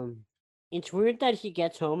 It's weird that he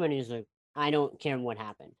gets home and he's like, I don't care what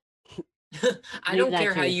happened. I Leave don't that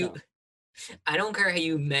care to how you. yourself. I don't care how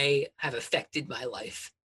you may have affected my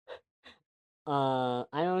life. I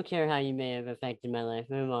don't care how you may have affected my life.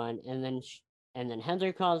 Move on. And then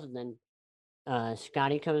Heather calls, and then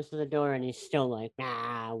Scotty comes to the door, and he's still like,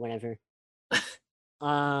 nah, whatever.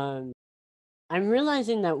 Um, I'm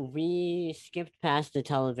realizing that we skipped past the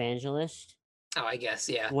televangelist Oh, I guess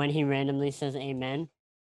yeah, when he randomly says amen.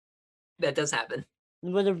 that does happen.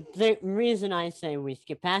 Well, the reason I say we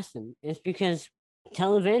skip past him is because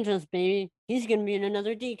televangelist, baby, he's gonna be in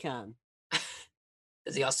another decom.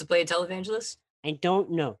 Does he also play a televangelist? I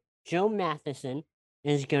don't know. Joe Matheson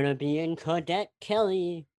is gonna be in Cadet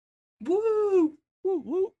Kelly. Woo! Woo,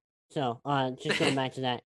 woo. So, just going back to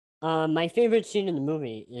that. My favorite scene in the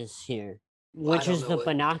movie is here, Well, I which don't is know the what.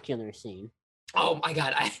 binocular scene. Oh my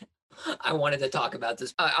god, I wanted to talk about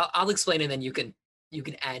this. I'll explain, and then you can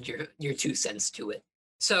add your 2 cents to it.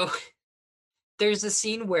 So there's a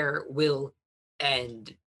scene where Will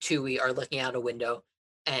and Tui are looking out a window,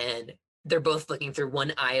 and they're both looking through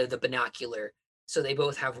one eye of the binocular, so they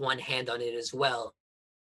both have one hand on it as well.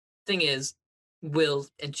 Thing is, Will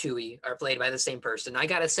and Tui are played by the same person. I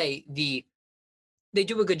gotta say, they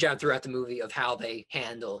do a good job throughout the movie of how they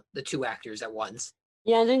handle the two actors at once.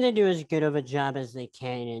 Yeah, I think they do as good of a job as they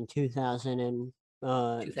can in 2000 and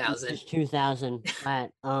 2000. just 2000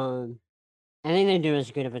 flat. I think they do as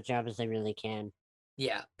good of a job as they really can.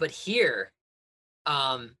 Yeah, but here,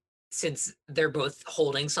 um, since they're both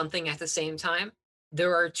holding something at the same time,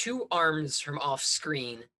 there are two arms from off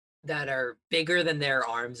screen that are bigger than their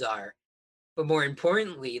arms are. But more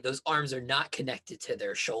importantly, those arms are not connected to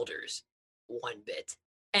their shoulders one bit.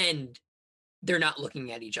 And they're not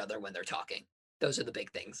looking at each other when they're talking. Those are the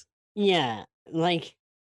big things. Yeah, like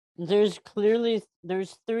there's three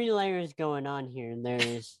layers going on here.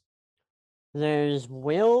 There's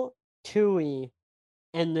Will, Tui,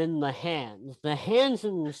 and then the hands. The hands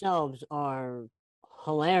themselves are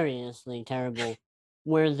hilariously terrible.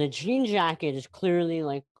 Where the jean jacket is clearly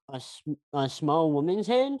like a small woman's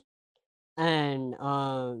hand, and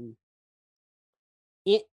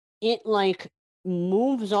it it like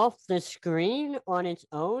moves off the screen on its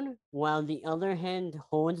own while the other hand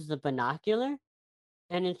holds the binocular,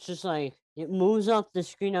 and it's just like it moves off the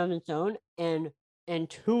screen on its own, and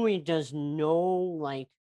Tui does no like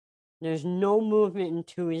there's no movement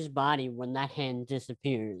into his body when that hand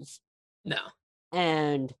disappears. No.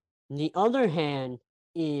 And the other hand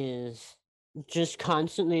is just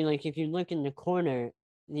constantly like if you look in the corner,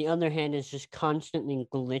 the other hand is just constantly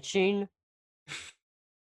glitching,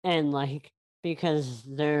 and like because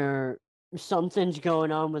there something's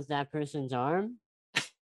going on with that person's arm.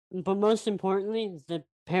 But most importantly, the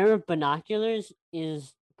pair of binoculars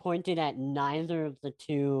is pointed at neither of the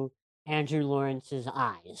two Andrew Lawrence's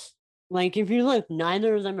eyes. Like, if you look,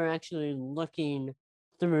 neither of them are actually looking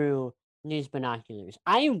through these binoculars.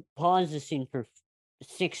 I paused the scene for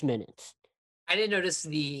 6 minutes. I didn't notice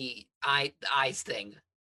the eyes thing,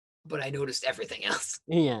 but I noticed everything else.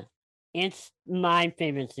 Yeah. It's my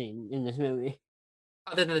favorite scene in this movie.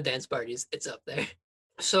 Other than the dance parties, it's up there. Doesn't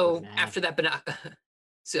So matter. after that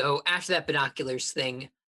so after that binoculars thing,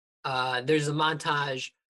 there's a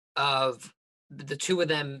montage of the two of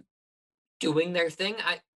them doing their thing.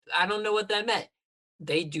 I don't know what that meant.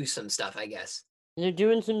 They do some stuff, I guess. They're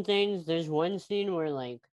doing some things. There's one scene where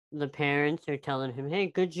like the parents are telling him, "Hey,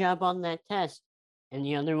 good job on that test," and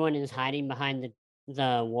the other one is hiding behind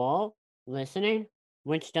the wall listening,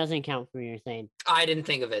 which doesn't count for your thing. I didn't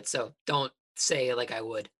think of it, so don't say it like I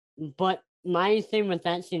would. But my thing with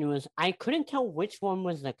that scene was I couldn't tell which one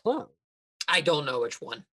was the clone I don't know which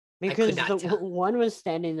one. I could because not the tell. one was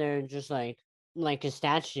standing there just like a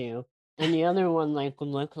statue, and the other one like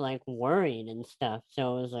looked like worried and stuff.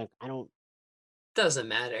 So it was like I don't Doesn't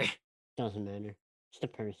matter. doesn't matter. It's a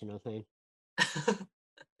personal thing.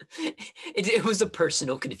 It was a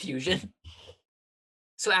personal confusion.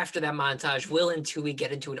 So after that montage, Will and Tui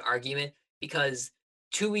get into an argument because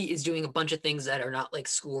Tui is doing a bunch of things that are not like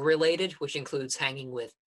school related, which includes hanging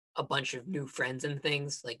with a bunch of new friends and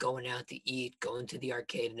things, like going out to eat, going to the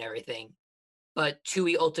arcade and everything. But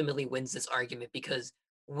Tui ultimately wins this argument because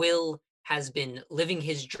Will has been living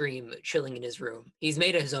his dream chilling in his room. He's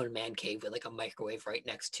made his own man cave with like a microwave right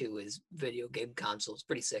next to his video game console. It's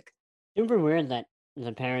pretty sick. Super weird that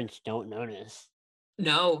the parents don't notice.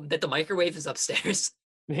 No, that the microwave is upstairs.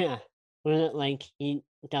 Yeah. Was it like he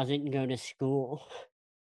doesn't go to school?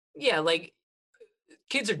 Yeah, like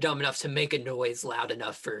kids are dumb enough to make a noise loud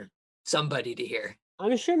enough for somebody to hear.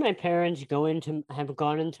 I'm sure my parents have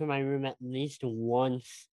gone into my room at least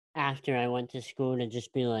once after I went to school to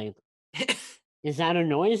just be like, "Is that a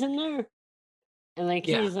noise in there?" And like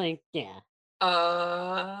Yeah. he's like, "Yeah."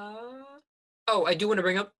 Uh oh, I do want to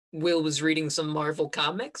bring up Will was reading some Marvel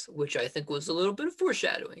comics, which I think was a little bit of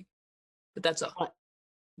foreshadowing. But that's all. What?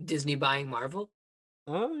 Disney buying Marvel?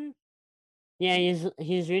 Oh, yeah.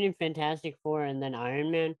 He's reading Fantastic Four and then Iron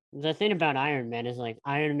Man. The thing about Iron Man is like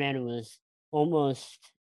Iron Man was almost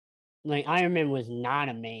like Iron Man was not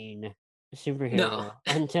a main No. superhero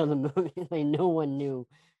until the movie. Like no one knew.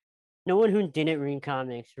 No one who didn't read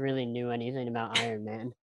comics really knew anything about Iron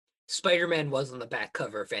Man. Spider-Man was on the back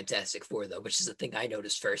cover of Fantastic Four though, which is the thing I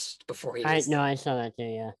noticed first before he I was no, I saw that too.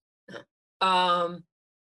 Yeah. um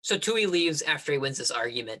so Tui leaves after he wins this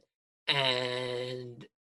argument and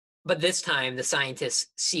but this time the scientists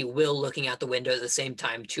see Will looking out the window at the same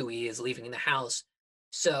time Tui is leaving the house.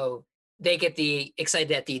 So they get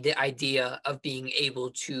excited at the idea of being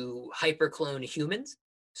able to hyperclone humans.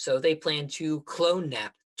 So they plan to clone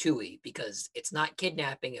nap Tui because it's not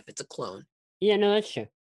kidnapping if it's a clone. Yeah, no, that's true.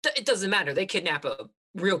 It doesn't matter. They kidnap a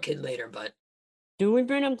real kid later, but Do we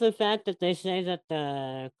bring up the fact that they say that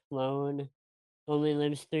the clone only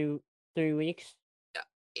lives through 3 weeks?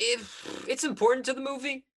 if it's important to the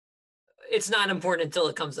movie, it's not important until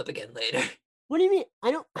it comes up again later. What do you mean?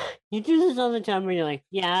 I don't. You do this all the time where you're like,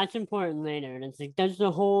 yeah, that's important later, and it's like that's the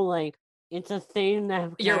whole like it's a theme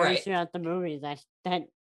that You're carries right. throughout the movie. That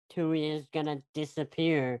Tui is gonna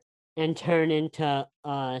disappear and turn into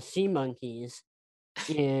sea monkeys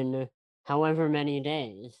in however many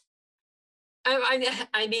days.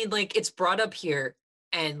 I mean, like it's brought up here,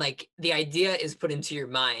 and like the idea is put into your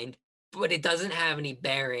mind, but it doesn't have any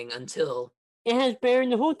bearing until It has bearing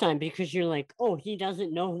the whole time because you're like, oh, he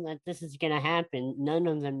doesn't know that this is gonna happen. None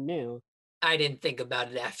of them knew. I didn't think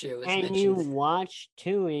about it after it was And you mentioned. watch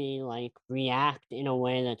Tui like react in a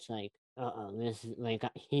way that's like, this is like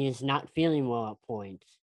he's not feeling well at points.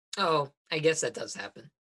 Oh, I guess that does happen.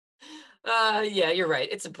 Yeah, you're right.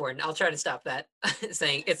 It's important. I'll try to stop that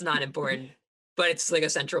saying it's not important, but it's like a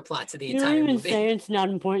central plot to the You don't entire even movie. say it's not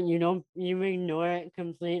important. You ignore it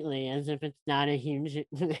completely as if it's not a huge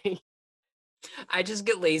thing. I just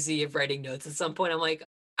get lazy of writing notes at some point. I'm like,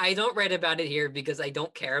 I don't write about it here because I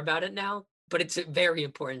don't care about it now, but it's very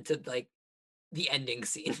important to like the ending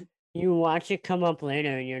scene. You watch it come up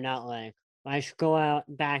later and you're not like, I should go out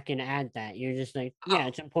back and add that. You're just like, yeah, Oh,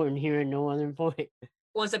 it's important here and no other point.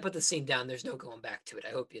 once I put the scene down, there's no going back to it.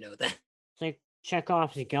 I hope you know that. It's like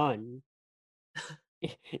Chekhov's gun.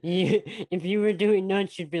 If you were doing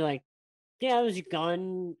notes, you'd be like, yeah, it was a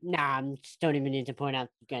gun. Nah, I just don't even need to point out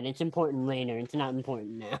the gun. It's important later. It's not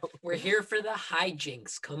important now. We're here for the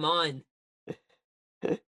hijinks. Come on.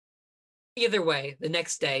 Either way, the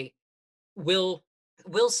next day, Will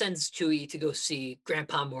Will sends Tui to go see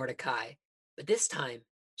Grandpa Mordecai, but this time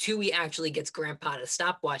Tui actually gets Grandpa to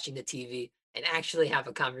stop watching the TV and actually have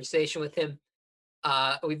a conversation with him.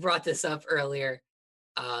 We brought this up earlier.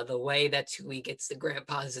 The way that Tui gets the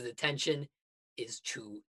Grandpa's attention is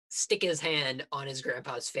to stick his hand on his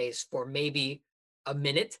grandpa's face for maybe a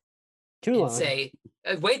minute Too and long. say,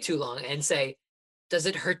 way too long, and say, "Does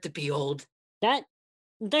it hurt to be old?" That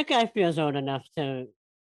that guy feels old enough to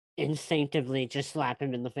instinctively just slap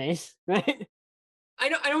him in the face, right? I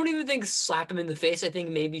don't even think slap him in the face. I think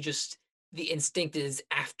maybe just the instinct is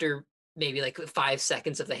after maybe like 5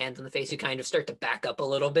 seconds of the hand on the face, you kind of start to back up a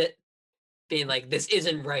little bit, being like, "This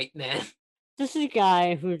isn't right, man." This is a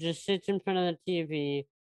guy who just sits in front of the TV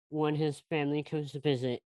when his family comes to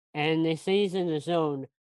visit, and they say he's in the zone,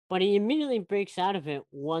 but he immediately breaks out of it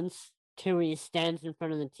once Tui stands in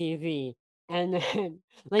front of the TV. And then,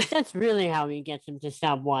 like, that's really how he gets him to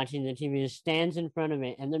stop watching the TV. He stands in front of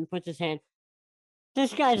it and then puts his hand.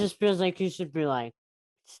 This guy just feels like he should be like,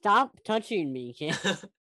 "Stop touching me, kid."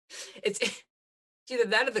 It's either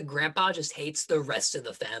that or the grandpa just hates the rest of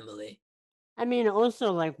the family. I mean,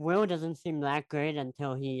 also, like, Will doesn't seem that great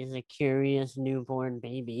until he is a curious newborn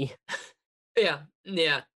baby. Yeah,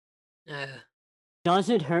 yeah. Uh, Does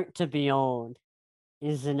it hurt to be old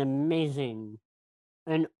is an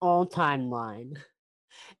all-time line.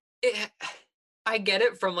 it, I get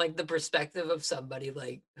it from like the perspective of somebody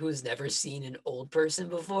like who's never seen an old person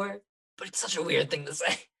before, but it's such a weird thing to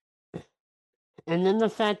say. And then the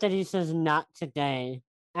fact that he says "not today,"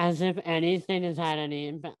 as if anything has had any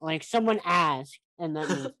impact. Like someone asked, and that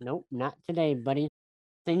means nope, not today, buddy.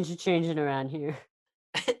 Things are changing around here.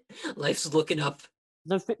 Life's looking up.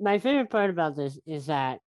 My favorite part about this is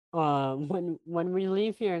that when we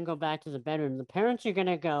leave here and go back to the bedroom, the parents are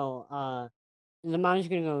gonna go. The mom's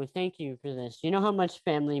gonna go, "Thank you for this. You know how much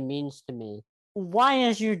family means to me. Why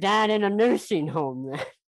is your dad in a nursing home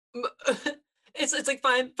then?" It's like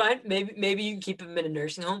fine, fine. Maybe you can keep him in a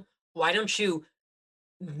nursing home. Why don't you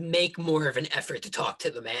make more of an effort to talk to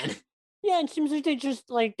the man? Yeah, it seems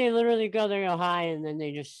like they literally go there, go hi, and then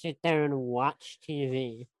they just sit there and watch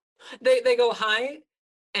TV. They go hi,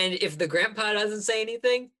 and if the grandpa doesn't say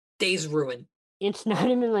anything, day's ruined. It's not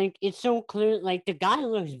even like it's so clear. Like the guy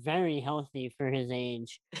looks very healthy for his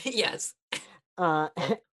age. Yes. Uh,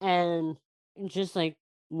 and just like,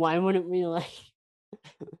 why wouldn't we like?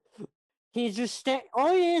 He's just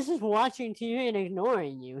all he is watching TV and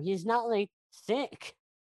ignoring you. He's not like sick.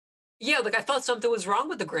 Yeah, like I thought something was wrong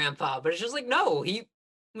with the grandpa, but it's just like no, he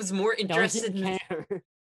was more interested Doesn't in care.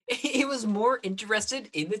 he was more interested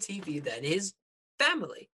in the TV than his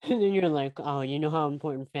family. And then you're like, oh, you know how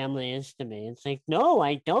important family is to me. It's like, no,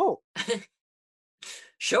 I don't.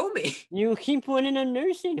 Show me. You keep one in a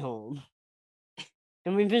nursing home,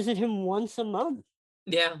 and we visit him once a month.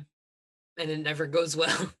 Yeah, and it never goes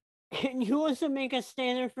well. And you also make us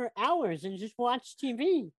stay there for hours and just watch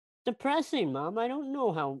TV. Depressing, Mom. I don't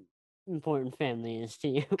know how important family is to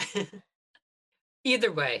you.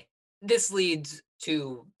 Either way, this leads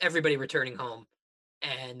to everybody returning home,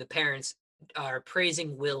 and the parents are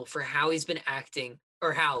praising Will for how he's been acting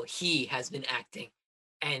or how he has been acting,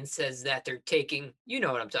 and says that they're taking, you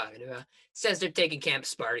know what I'm talking about, says they're taking Camp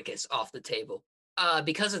Spartacus off the table.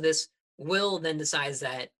 Because of this, Will then decides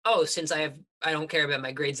that, oh, since I don't care about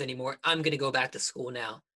my grades anymore, I'm gonna go back to school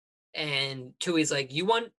now. And Tui's like, you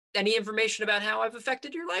want any information about how I've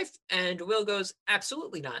affected your life? And Will goes,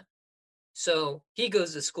 absolutely not. So he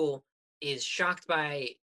goes to school, is shocked by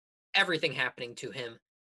everything happening to him,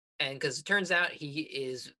 and because it turns out he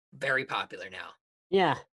is very popular now.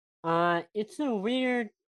 Yeah. It's a weird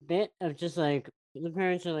bit of just like the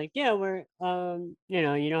parents are like, yeah, we're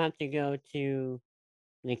you don't have to go to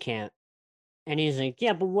the camp. And he's like,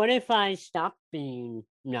 yeah, but what if I stop being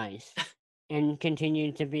nice and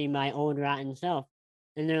continue to be my old rotten self?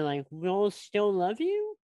 And they're like, we'll still love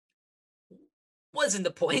you? Wasn't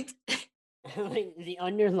the point. Like the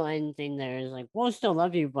underlying thing there is like, we'll still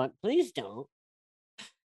love you, but please don't.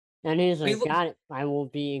 And he's we like, lo- got it. I will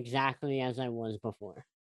be exactly as I was before.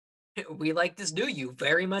 we like this new you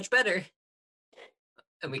very much better,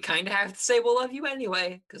 and we kind of have to say we'll love you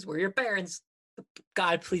anyway because we're your parents.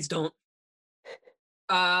 God, please don't.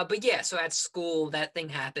 But yeah, so at school that thing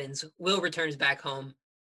happens. Will returns back home,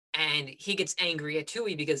 and he gets angry at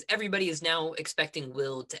Tui because everybody is now expecting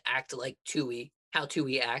Will to act like Tui, how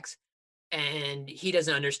Tui acts, and he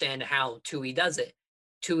doesn't understand how Tui does it.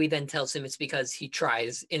 Tui then tells him it's because he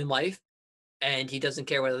tries in life and he doesn't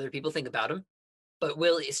care what other people think about him. But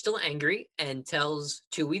Will is still angry and tells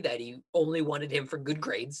Tui that he only wanted him for good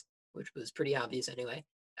grades, which was pretty obvious anyway.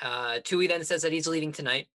 Tui then says that he's leaving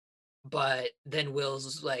tonight, but then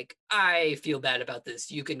Will's like, I feel bad about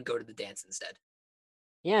this. You can go to the dance instead.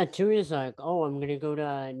 Yeah, two is like, oh, I'm gonna go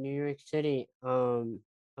to New York City. I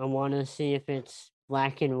want to see if it's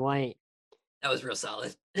black and white. That was real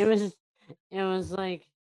solid. It was, it was like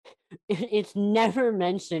It's never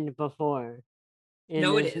mentioned before in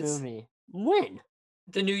No, it this is. movie. When?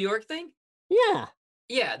 The New York thing? Yeah.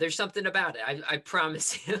 Yeah, there's something about it. I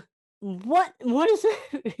promise you. What? What is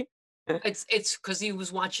it? It's because he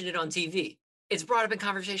was watching it on TV. It's brought up in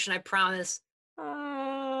conversation, I promise. uh,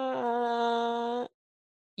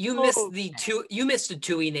 You missed the okay. two you missed a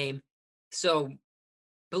Tui name. So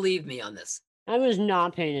believe me on this. I was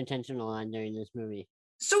not paying attention a lot during this movie.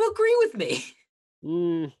 So agree with me.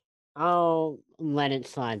 Mm, I'll let it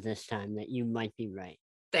slide this time that you might be right.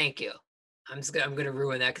 Thank you. I'm gonna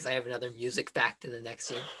ruin that because I have another music fact in the next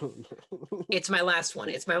scene. It's my last one.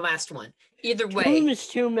 It's my last one. Either Two way, is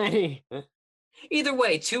too many.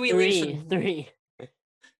 Tui leaves for Three.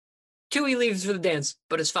 Tui leaves for the dance,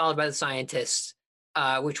 but is followed by the scientists,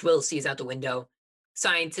 which Will sees out the window.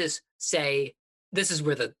 Scientists say this is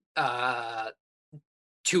where the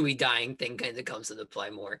Tui dying thing kind of comes into play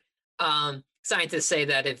more. Scientists say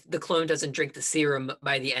that if the clone doesn't drink the serum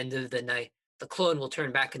by the end of the night, the clone will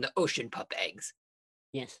turn back into ocean pup eggs.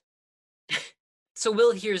 Yes. So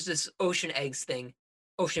Will hears this ocean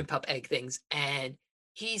pup egg things, and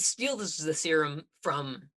he steals the serum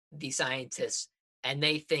from the scientists, and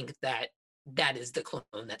they think that that is the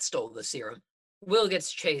clone that stole the serum. Will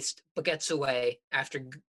gets chased, but gets away after,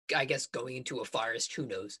 I guess, going into a forest. Who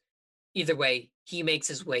knows? Either way, he makes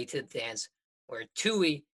his way to the dance, where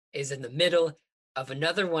Tui is in the middle of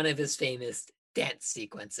another one of his famous dance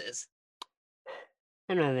sequences.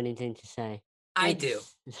 I don't have anything to say. I do.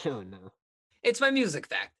 Oh no. It's my music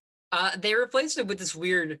fact. They replaced it with this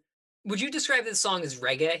weird. Would you describe this song as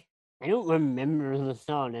reggae? I don't remember the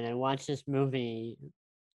song, and I watched this movie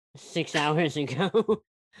 6 hours ago.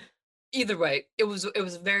 Either way, it was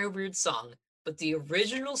a very weird song, but the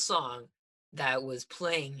original song that was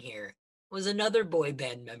playing here was another boy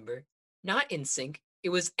band member, not NSYNC. It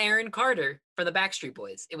was Aaron Carter from the Backstreet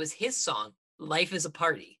Boys. It was his song, "Life Is a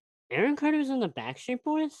Party." Aaron Carter's in the Backstreet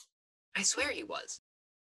Boys? I swear he was.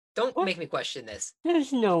 Don't What? make me question this.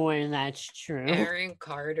 There's no way that's true. Aaron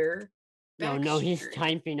Carter, No, he's Backstreet.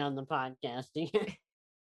 typing on the podcast again.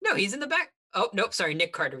 No, he's in the back. Oh, nope, sorry.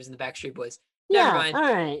 Nick Carter was in the Backstreet Boys. Never Yeah, mind.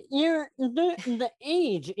 all right. The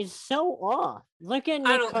age is so off. Look at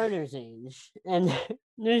I Nick don't. Carter's age, and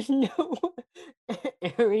there's no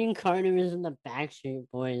Aaron Carter is in the Backstreet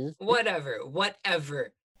Boys. Whatever.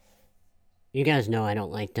 You guys know I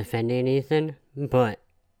don't like defending Ethan, but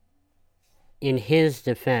in his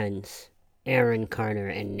defense, Aaron Carter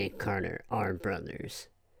and Nick Carter are brothers.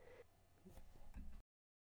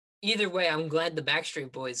 Either way, I'm glad the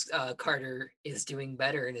Backstreet Boys Carter is doing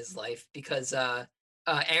better in his life because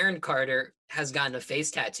Aaron Carter has gotten a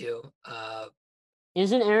face tattoo.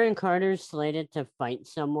 Isn't Aaron Carter slated to fight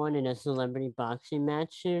someone in a celebrity boxing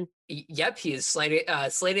match soon? Yep, he is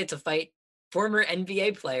slated to fight former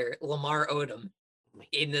NBA player Lamar Odom Oh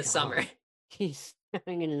in the God. summer. He's not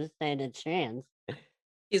gonna stand a chance.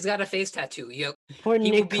 He's got a face tattoo. Yep. Poor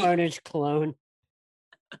He Nick Carter's clone.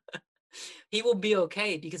 He will be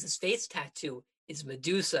okay because his face tattoo is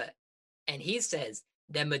Medusa, and he says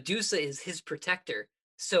that Medusa is his protector.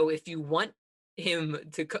 So if you want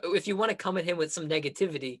to come at him with some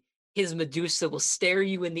negativity, his Medusa will stare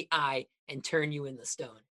you in the eye and turn you in the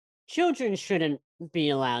stone. Children shouldn't be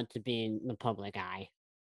allowed to be in the public eye.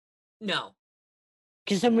 No.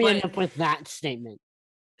 Because then we end up with that statement.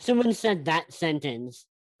 Someone said that sentence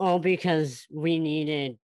all because we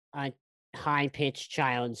needed a high-pitched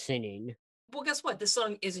child singing. Well, guess what? This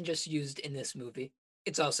song isn't just used in this movie.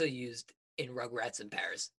 It's also used in Rugrats in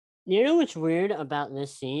Paris. You know what's weird about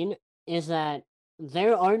this scene is that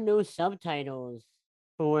there are no subtitles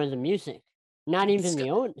for the music. Not even the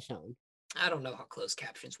old song. I don't know how closed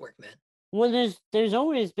captions work, man. Well, there's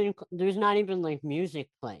always been there's not even like music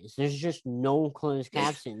plays. There's just no closed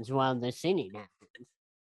captions while the singing happens.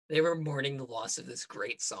 They were mourning the loss of this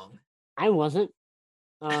great song. I wasn't.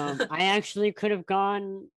 I actually could have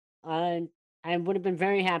gone. I would have been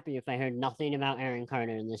very happy if I heard nothing about Aaron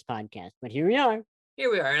Carter in this podcast. But here we are. Here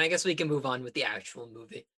we are, and I guess we can move on with the actual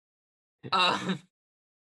movie.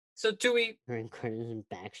 So Tui. Aaron Carter's in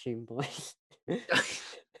Backstreet Boys.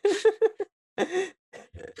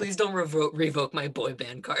 Please don't revoke my boy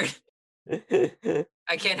band card.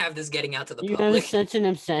 I can't have this getting out to the you public. have such an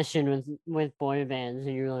obsession with boy bands,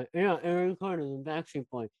 and you're like, yeah, Aaron Carter and Backstreet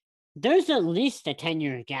Boys. There's at least a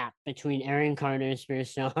 10-year gap between Aaron Carter's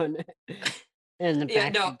first song and the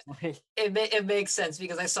Backstreet Boys. It makes sense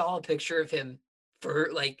because I saw a picture of him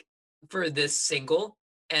for this single,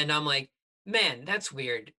 and I'm like, man, that's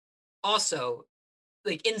weird. Also,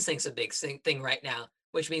 like NSYNC's a big thing right now,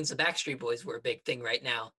 which means the Backstreet Boys were a big thing right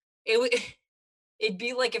now. It It'd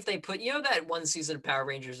be like if they put, that one season of Power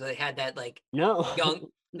Rangers where they had that like No, young,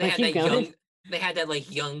 they but had keep that going. young, they had that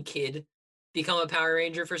like young kid become a Power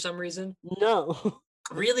Ranger for some reason. No,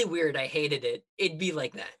 Really weird. I hated it. It'd be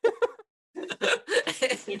like that.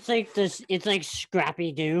 it's like this. It's like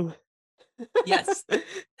Scrappy Doo. Yes,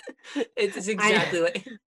 it's I exactly like.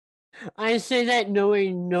 I say that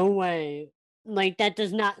knowing no way. Like that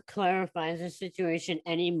does not clarify the situation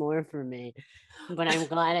anymore for me. But I'm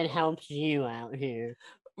glad it helps you out here.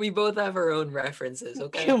 We both have our own references.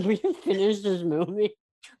 Okay, Can we finish this movie?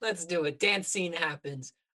 let's do it. Dance scene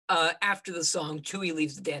happens. After the song, Chewie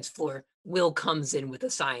leaves the dance floor. Will comes in with the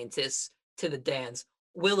scientists to the dance.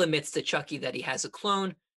 Will admits to Chucky that he has a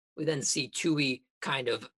clone. We then see Chewie kind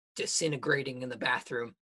of disintegrating in the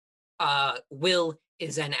bathroom. Will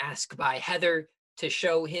is then asked by Heather to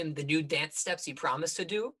show him the new dance steps he promised to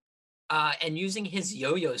do. And using his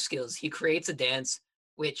yo-yo skills, he creates a dance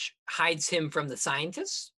which hides him from the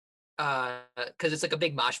scientists. Because it's like a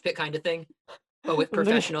big mosh pit kind of thing, but with Would have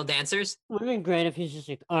professional dancers. been great if he's just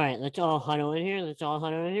like, all right, let's all huddle in here, let's all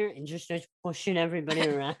huddle in here, and just starts pushing everybody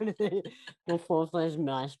around the full-fledged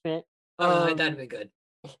mosh pit. That'd be good.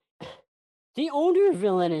 The older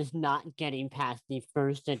villain is not getting past the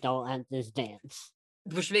first adult at this dance.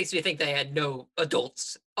 Which makes me think they had no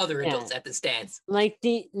other Yeah. adults at this dance. Like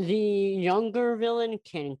the younger villain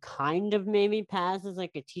can kind of maybe pass as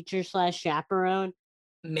like a teacher slash chaperone.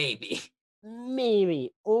 Maybe.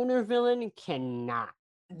 Maybe. Older villain cannot.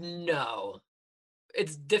 No.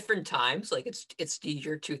 It's different times. Like it's the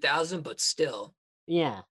year 2000, but still.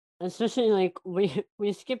 Yeah. Especially like we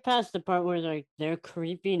skip past the part where like they're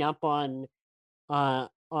creeping up on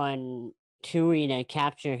Tui to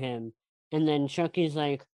capture him. And then Chucky's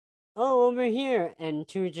like, oh, over here. And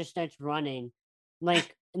Tui just starts running.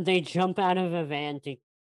 Like they jump out of a van to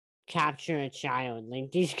capture a child.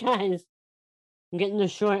 Like these guys getting the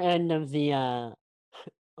short end of the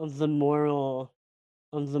moral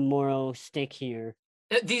of the moral stick here.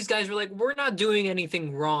 These guys were like, we're not doing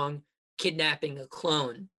anything wrong kidnapping a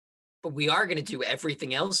clone, but we are going to do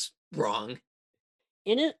everything else wrong.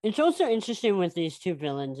 It's also interesting with these two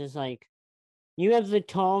villains is like you have the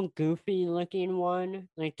tall, goofy looking one,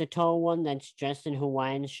 like the tall one that's dressed in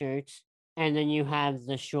Hawaiian shirts, and then you have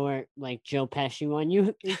the short, like Joe Pesci one.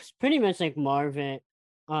 It's pretty much like Marvin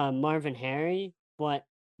Harry, but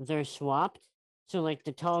they're swapped. So like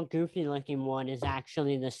the tall, goofy looking one is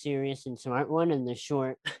actually the serious and smart one, and the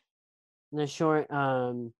short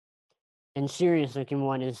and serious looking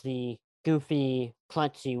one is the goofy,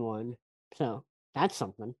 klutzy one. So that's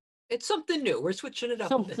something. It's something new. We're switching it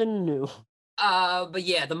up a bit. Something new. But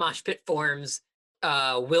yeah, the mosh pit forms.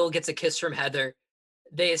 Will gets a kiss from Heather.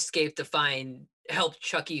 They escape to help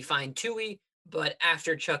Chucky find Tui, but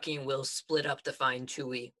after Chucky and Will split up to find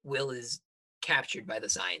Tui, Will is captured by the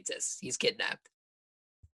scientists. He's kidnapped.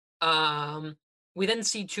 We then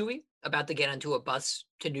see Tui about to get onto a bus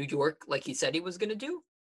to New York like he said he was gonna do,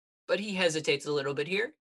 but he hesitates a little bit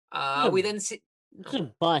here. We then see It's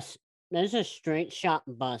a bus. There's a straight shot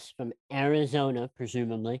bus from Arizona,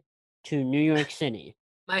 presumably, to New York City.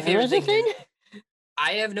 my favorite There's a thing is thing?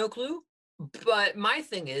 I have no clue, but my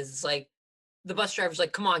thing is like the bus driver's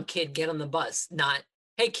like, "Come on, kid, get on the bus." Not,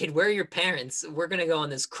 "Hey, kid, where are your parents? We're gonna go on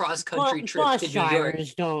this cross country trip Bus to New York."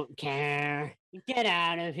 drivers don't care. Get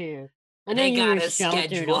out of here. I know They you were got a sheltered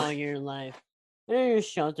schedule. all your life. I know you're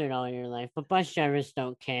sheltered all your life, but bus drivers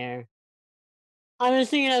don't care. I was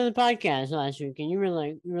thinking on the podcast last week, and you were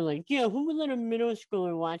like, yeah, who would let a middle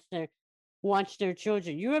schooler watch their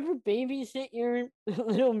children? You ever babysit your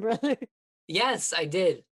little brother? Yes, I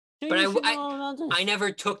did, So but you should know all about I this.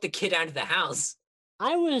 never took the kid out of the house.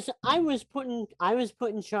 I was put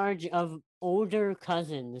in charge of older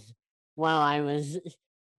cousins while I was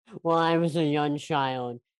a young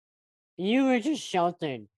child. You were just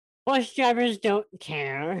sheltered. Bus drivers don't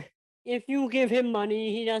care. If you give him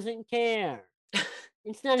money, he doesn't care.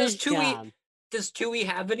 It's not Does his Tui job. does Tui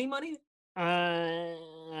have any money?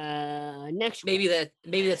 Next Maybe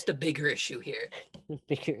that's the bigger issue here.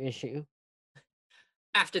 bigger issue.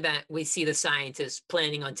 After that, we see the scientists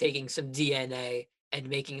planning on taking some DNA and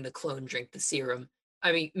making the clone drink the serum.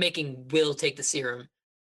 I mean, making Will take the serum.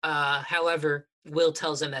 However, Will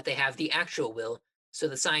tells them that they have the actual Will, so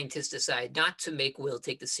the scientists decide not to make Will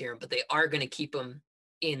take the serum, but they are going to keep him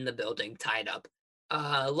in the building tied up.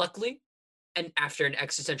 Luckily, and after an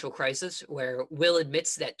existential crisis where Will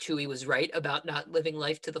admits that Tui was right about not living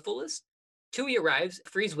life to the fullest, Tui arrives,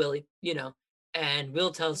 frees Willie, and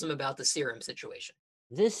Will tells him about the serum situation.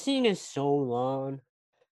 This scene is so long.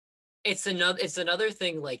 It's another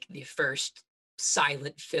thing like the first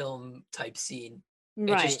silent film type scene. It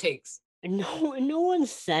just Right. takes no one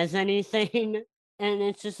says anything, and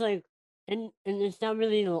it's just like, and it's not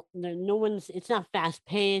really no one's. It's not fast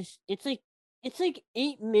paced. It's like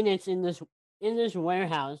 8 minutes in this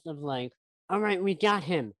warehouse of like, all right, we got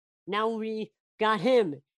him. Now we got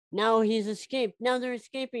him. Now he's escaped. Now they're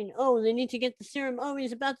escaping. Oh, they need to get the serum. Oh,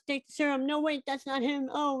 he's about to take the serum. No, wait, that's not him.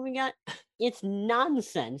 Oh, we got. It's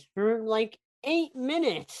nonsense for like 8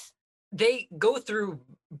 minutes. They go through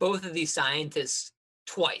both of these scientists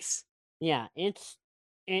twice. Yeah, it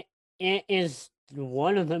it is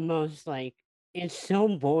one of the most, like, it's so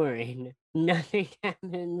boring. Nothing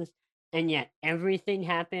happens, and yet everything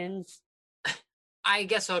happens. I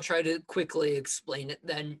guess I'll try to quickly explain it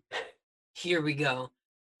then. Here we go.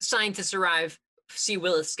 Scientists arrive, see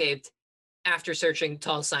Will escaped. After searching,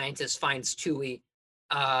 tall scientist finds Tui.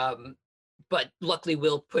 Um, but luckily,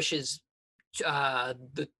 Will pushes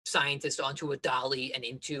the scientist onto a dolly and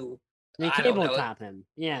into, They I don't know. tabletop him.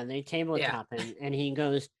 Yeah, they Yeah, tabletop him, and he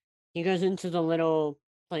goes into the little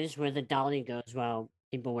place where the dolly goes while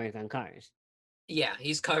people work on cars. yeah,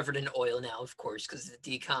 he's covered in oil now, of course, because of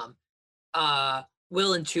the decom. Uh,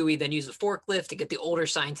 Will and Tui then use a forklift to get the older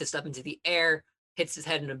scientist up into the air, hits his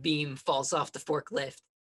head in a beam, falls off the forklift.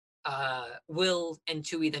 Will and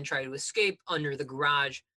Tui then try to escape under the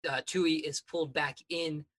garage. Tui is pulled back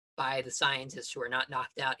in by the scientists who are not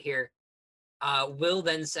knocked out here. Will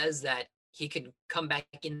then says that he could come back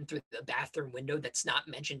in through the bathroom window that's not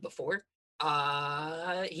mentioned before.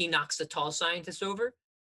 He knocks the tall scientist over,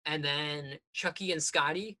 and then Chucky and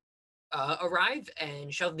Scotty arrive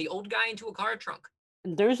and shove the old guy into a car trunk.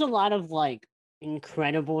 There's a lot of, like,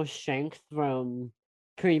 incredible strength from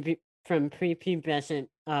prepubescent,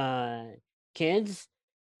 kids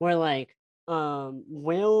where, like,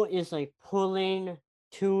 Will is, like, pulling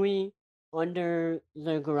Tui under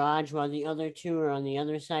the garage while the other 2 are on the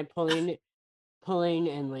other side pulling,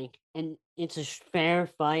 and, like, and it's a fair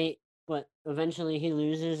fight, but eventually he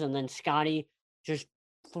loses, and then Scotty just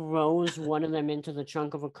throws one of them into the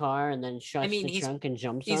trunk of a car and then I shuts mean, the trunk and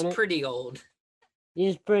jumps he's on it. pretty old.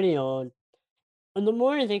 He's pretty old. And the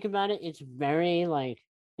more I think about it, it's very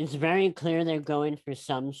clear they're going for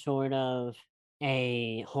some sort of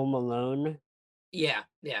a Home Alone Yeah,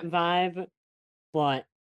 yeah. vibe, but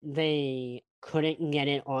they couldn't get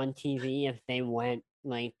it on TV if they went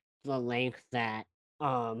like the length that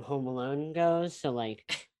Home Alone goes. So like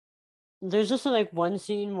there's just like one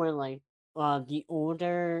scene where like the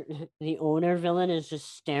older the older villain is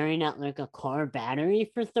just staring at like a car battery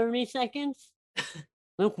for 30 seconds.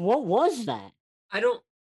 Like what was that? I don't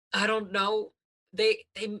I don't know. They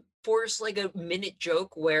force like a minute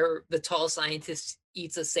joke where the tall scientist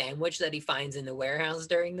eats a sandwich that he finds in the warehouse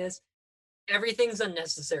during this. Everything's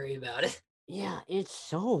unnecessary about it. Yeah, it's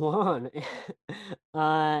so long.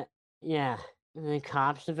 uh, yeah, and the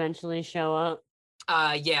cops eventually show up.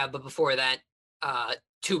 Yeah, but before that,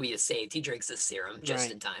 Tui is saved. He drinks the serum just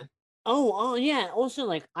Right. in time. Oh, yeah. Also,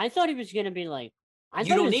 like, I thought he was gonna be like, I You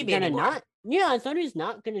thought he don't was need me gonna anymore. not. Yeah, I thought he was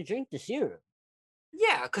not gonna drink the serum.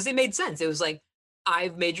 Yeah, because it made sense. It was like,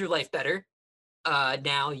 I've made your life better.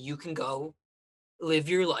 Now you can go live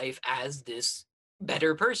your life as this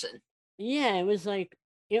better person. Yeah, it was like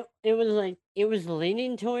it was like it was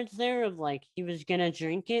leaning towards there of like he was gonna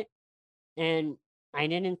drink it, and I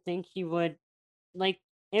didn't think he would. Like,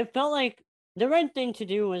 it felt like the right thing to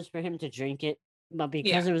do was for him to drink it, but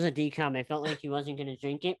because Yeah, it was a decom, I felt like he wasn't gonna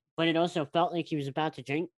drink it, but it also felt like he was about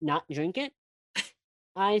to not drink it.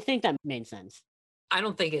 I think that made sense. I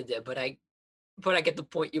don't think it did, but I get the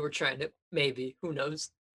point you were trying to. Maybe who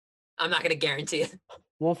knows? I'm not gonna guarantee it.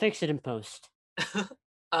 We'll fix it in post.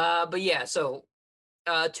 But yeah, so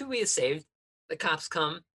Tui is saved. The cops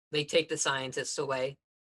come. They take the scientists away.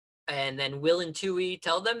 And then Will and Tui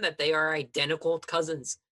tell them that they are identical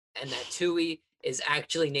cousins and that Tui is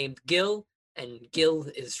actually named Gil and Gil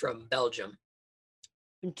is from Belgium.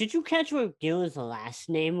 Did you catch what Gil's last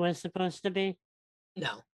name was supposed to be?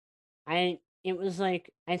 No. It was like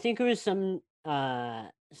I think it was some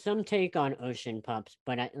take on Ocean Pups,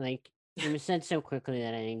 but I like it was said so quickly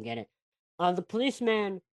that I didn't get it. The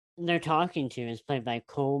policeman they're talking to is played by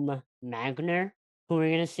Colm Magner, who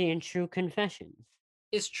we're gonna see in True Confessions.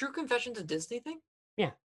 Is True Confessions a Disney thing?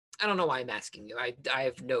 Yeah, I don't know why I'm asking you. I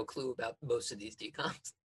have no clue about most of these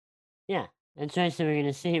decoms. yeah. That's why I said we're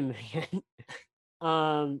gonna see him again.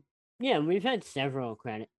 um, yeah, we've had several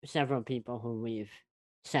people who we've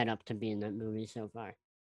set up to be in that movie so far.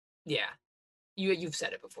 Yeah. You've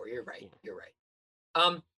said it before. You're right. Yeah. You're right.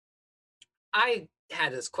 Um I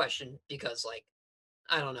had this question because like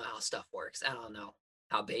I don't know how stuff works. I don't know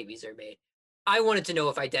how babies are made. I wanted to know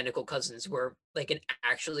if identical cousins were like an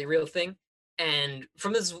actually real thing. And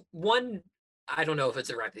from this one, I don't know if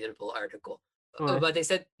it's a reputable article, Or but they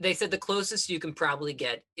said the closest you can probably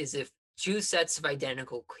get is if two sets of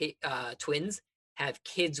identical twins have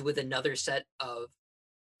kids with another set of,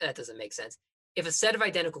 that doesn't make sense. If a set of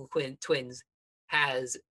identical twins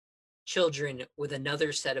has children with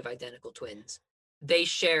another set of identical twins, they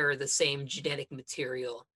share the same genetic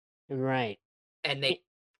material right. and Y-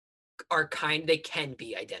 they can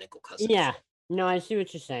be identical cousins. Yeah. No, I see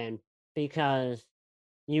what you're saying because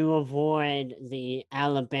you avoid the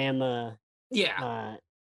Alabama Yeah, uh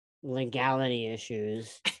legality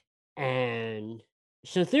issues. And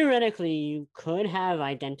so theoretically, you could have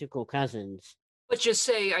identical cousins. let's just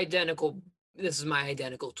say identical. This is my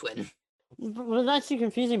identical twin. Well, that's the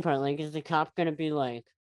confusing part. Like, is the cop gonna be like,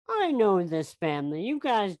 "I know this family. You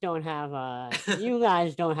guys don't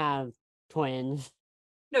have twins."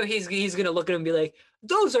 No, he's gonna look at him and be like,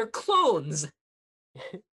 "Those are clones."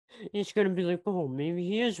 He's gonna be like, "Oh, maybe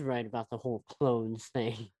he is right about the whole clones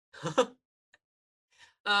thing."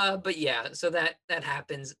 But yeah, so that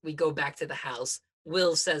happens. We go back to the house.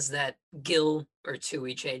 Will says that Gil or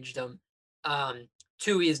Tui changed him. Um,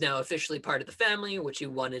 Tui is now officially part of the family, which he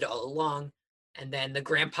wanted all along. And then the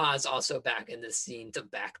grandpa's also back in the scene to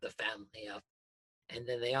back the family up. And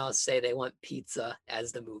then they all say they want pizza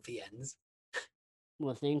as the movie ends.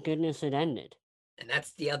 Well, thank goodness it ended. And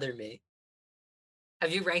that's the other me.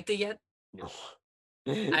 Have you ranked it yet? No.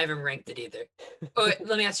 I haven't ranked it either. Okay,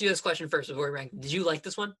 let me ask you this question first before we rank. Did you like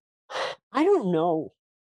this one? I don't know.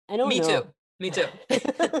 I don't Me know. too. Me too.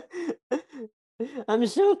 I'm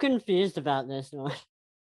so confused about this one.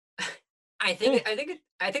 I think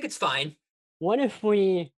it's fine. What if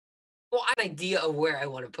we Well, I have an idea of where I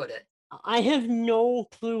want to put it. I have no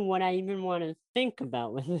clue what I even want to think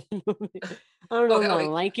about with this movie. I don't know Okay, if I okay,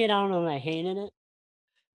 like it. I don't know if I hated it.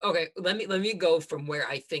 okay. Let me go from where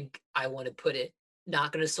I think I want to put it.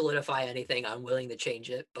 Not going to solidify anything. I'm willing to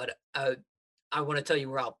change it, but I want to tell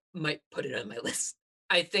you where I might put it on my list.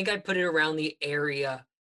 I think I put it around the area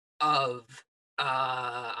of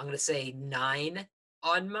I'm going to say 9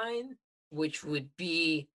 on mine, which would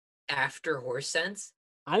be after Horse Sense.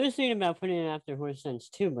 I was thinking about putting it after Horse Sense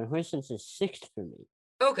too, but Horse Sense is sixth for me.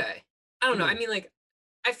 Okay. I don't know. I Yeah. mean, like,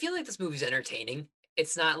 I feel like this movie's entertaining.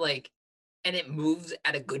 It's not like, and it moves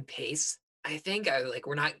at a good pace. I think I like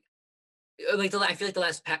we're not like I feel like the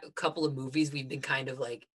last couple of movies we've been kind of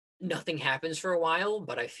like nothing happens for a while,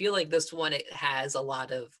 but I feel like this one it has a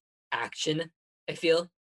lot of action. I feel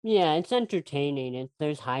Yeah, it's entertaining.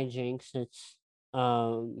 There's hijinks. It's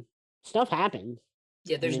um stuff happens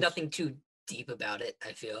yeah, and there's it's nothing too deep about it.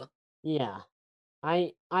 I feel yeah.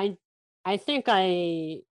 I I I think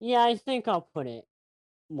I think I'll put it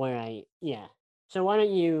where I yeah. So why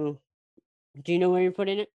don't you do you know where you're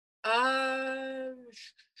putting it? uh,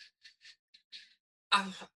 uh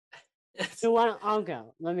So why don't I'll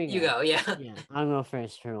go. Let me you go. go, yeah. Yeah, I'll go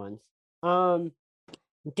first for once. Um,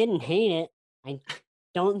 didn't hate it. I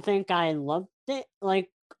don't think I loved it. Like,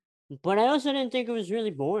 but I also didn't think it was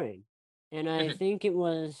really boring. And I Mhm. think it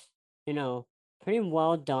was, pretty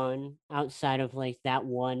well done outside of like that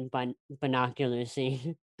one binocular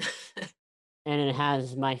scene. And it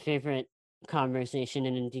has my favorite conversation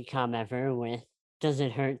in a decom ever with "Does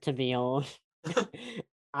it hurt to be old?"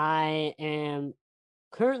 I am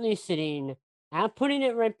currently sitting at putting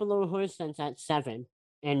it right below Horse Sense at 7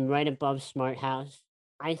 and right above Smart House.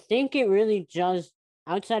 I think it really just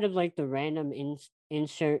outside of like the random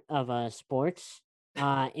insert of sports,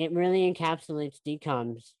 it really encapsulates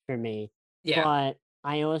DComs for me. Yeah. But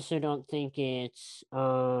I also don't think it's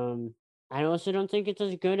as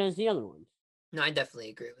good as the other ones. No, I definitely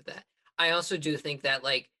agree with that. I also do think that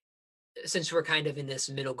like since we're kind of in this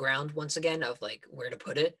middle ground once again of like where to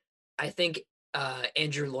put it, I think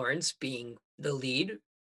Andrew Lawrence being the lead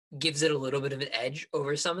gives it a little bit of an edge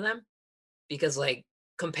over some of them because like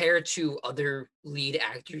compared to other lead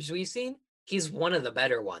actors we've seen, he's one of the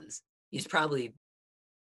better ones. He's probably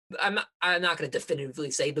I'm not going to definitively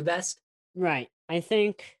say the best. Right. I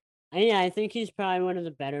think he's probably one of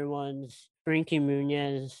the better ones. Frankie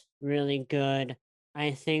Muniz, really good.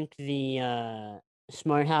 I think the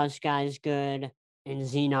Smart House guy's good, and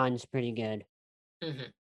Xenon's pretty good. Hmm.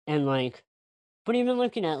 And like, but even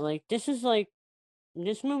looking at like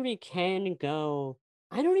this movie can go.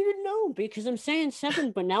 I don't even know because I'm saying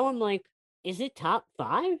 7, but now I'm like, is it top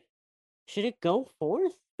 5? Should it go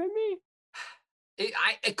fourth for me?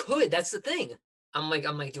 It could. That's the thing. I'm like,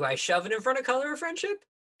 do I shove it in front of Color of Friendship?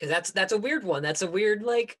 Because that's a weird one. That's a weird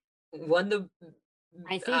like one to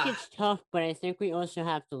I think ah it's tough, but I think we also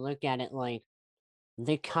have to look at it like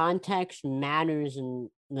the context matters in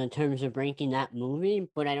the terms of ranking that movie,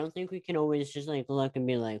 but I don't think we can always just like look and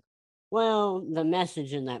be like, well, the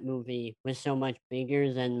message in that movie was so much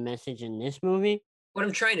bigger than the message in this movie. What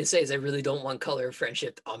I'm trying to say is I really don't want Color of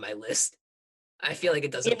Friendship on my list. I feel like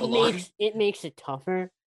it doesn't It belong. makes it makes it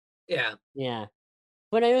tougher. Yeah. Yeah.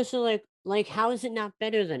 But I also like how is it not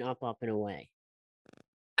better than Up Up and Away?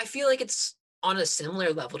 I feel like it's on a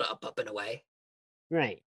similar level to Up Up and Away,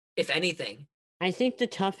 Right. if anything. I think the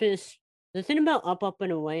thing about Up Up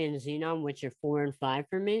and Away and Xenon, which are 4 and 5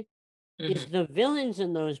 for me, is Hmm. the villains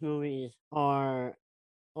in those movies are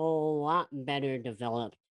a lot better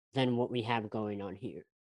developed than what we have going on here.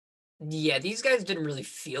 Yeah, these guys didn't really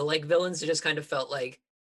feel like villains. It just kind of felt like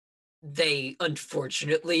they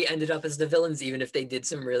unfortunately ended up as the villains, even if they did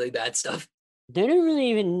some really bad stuff. They don't really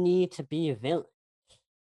even need to be a villain,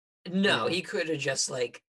 you No, know? he could have just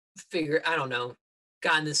like figured, I don't know,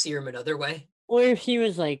 gotten the serum another way. Or if he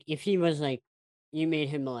was like, you made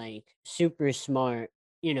him like super smart,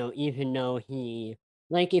 even though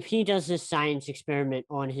if he does this science experiment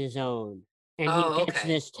on his own and he Oh, gets okay.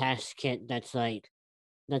 this test kit that's like,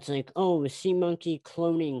 oh, a sea monkey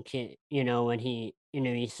cloning kit, and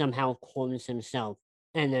he somehow clones himself.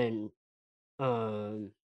 And then,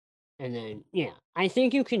 um, yeah, I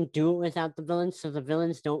think you can do it without the villains. So the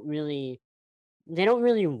villains they don't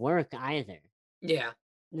really work either. Yeah.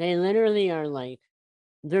 They literally are like,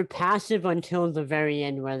 they're passive until the very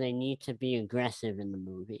end where they need to be aggressive in the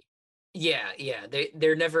movie. Yeah, yeah.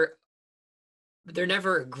 They're never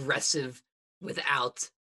aggressive without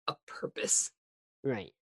a purpose.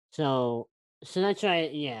 Right. So that's why,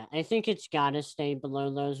 yeah, I think it's gotta stay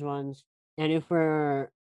below those ones. And if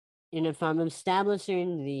I'm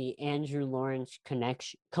establishing the Andrew Lawrence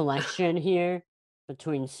connection collection here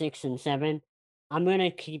between 6 and 7, I'm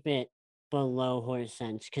gonna keep it below Horse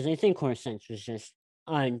Sense because I think Horse Sense was just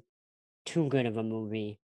too good of a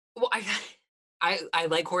movie. Well, I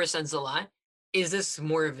like Horror Sense a lot. Is this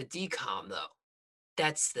more of a decom though?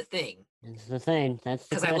 That's the thing. That's the thing. That's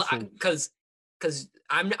the Because question.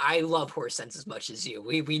 I love Horror Sense as much as you.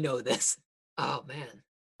 We know this. Oh man.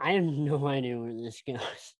 I have no idea where this goes.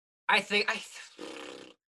 I think I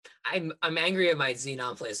I'm angry at my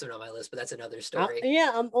Xenon placement on my list, but that's another story.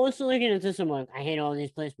 Yeah, I'm also looking at this. I'm like, I hate all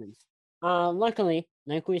these placements. Luckily,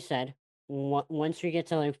 like we said, once we get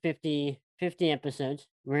to like 50 episodes,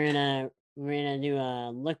 we're gonna do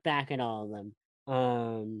a look back at all of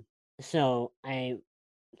them. So I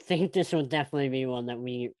think this will definitely be one that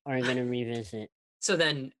we are gonna revisit. So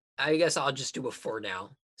then I guess I'll just do a 4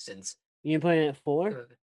 now since You put it at 4?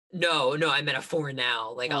 no, no, I meant a 4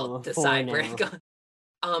 now. Like I'll Oh, a 4 decide where to now.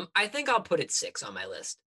 go. I think I'll put it 6 on my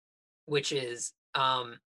list, which is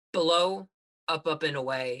below Up Up and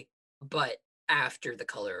Away, but after The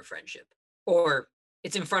Color of Friendship. Or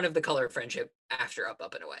it's in front of The Color of Friendship after Up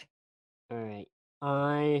Up and Away. All right.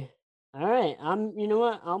 I. All right. You know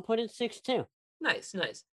what? I'll put it 6 too. Nice,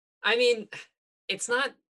 nice. I mean, it's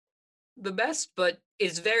not the best, but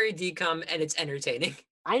it's very decom and it's entertaining.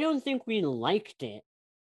 I don't think we liked it.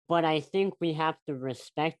 But I think we have to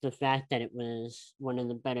respect the fact that it was one of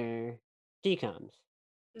the better decoms,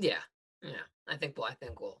 Yeah. Yeah. I think and I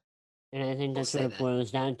think we'll that's what say it that.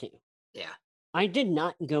 boils down to. Yeah. I did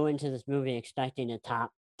not go into this movie expecting a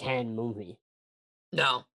top 10 movie.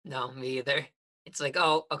 No, no, me either. It's like,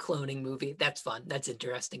 oh, a cloning movie. That's fun. That's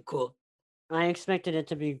interesting. Cool. I expected it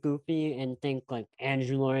to be goofy and think like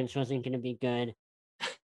Andrew Lawrence wasn't going to be good.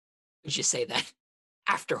 We should say that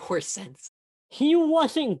after Horse Sense. He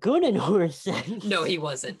wasn't good in Horse No, Sense. he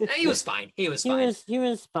wasn't. He was fine. He was he fine. was he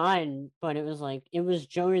was fine, but it was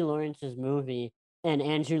Joey Lawrence's movie, and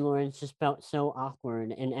Andrew Lawrence just felt so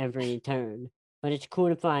awkward in every turn. But it's cool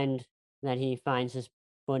to find that he finds his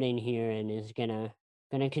footing here and is gonna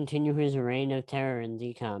continue his reign of terror in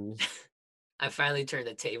decoms. I finally turned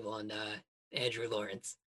the table on Andrew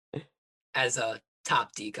Lawrence as a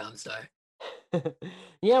top decom star.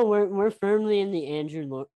 Yeah, we're firmly in the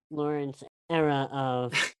Andrew Lawrence era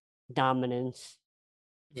of dominance.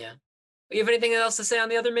 Yeah. You have anything else to say on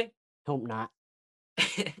the other me? Hope not.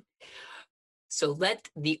 So let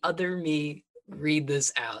the other me read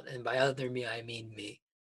this out. And by other me, I mean me.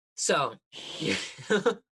 So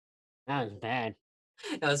that That was bad.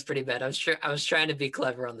 was pretty bad. I was trying to be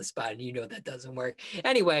clever on the spot, and you know that doesn't work.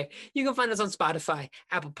 Anyway, you can find us on Spotify,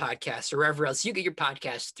 Apple Podcasts, or wherever else you get your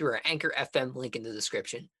podcasts through our Anchor FM link in the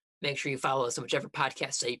description. Make sure you follow us on whichever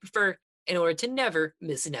podcast site you prefer in order to never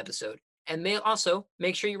miss an episode. And also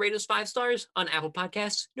make sure you rate us 5 stars on Apple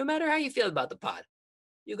Podcasts, no matter how you feel about the pod.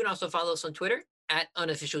 You can also follow us on Twitter at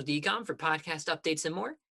unofficialdecom for podcast updates and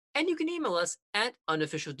more. And you can email us at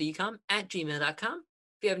unofficialdecom@gmail.com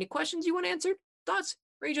if you have any questions you want answered, thoughts,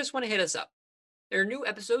 or you just want to hit us up. There are new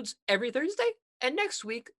episodes every Thursday, and next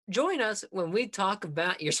week, join us when we talk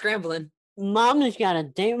about you're scrambling. Mom's got a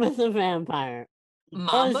date with a vampire.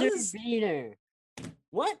 Buzzer Mamas? beater.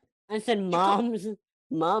 What? I said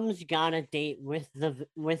mom's got a date with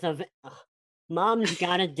mom's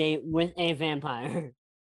got a date with a vampire.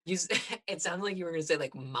 It sounded like you were gonna say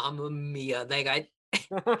like Mamma Mia. Like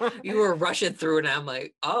you were rushing through, and I'm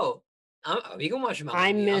like, oh, you can watch Mamma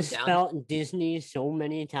I Mia. I'm down. misspelled Disney so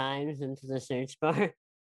many times into the search bar.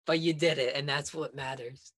 But you did it, and that's what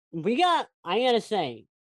matters. I gotta say,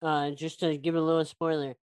 just to give a little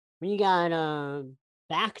spoiler, we got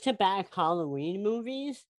back-to-back Halloween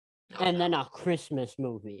movies and then a Christmas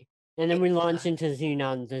movie. And then we launch into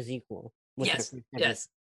Xenon the sequel. Yes.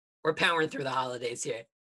 We're powering through the holidays here.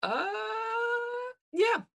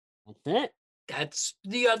 Yeah. That's it. That's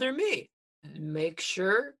the other me. Make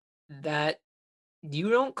sure that you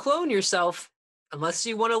don't clone yourself unless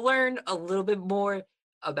you want to learn a little bit more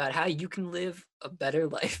about how you can live a better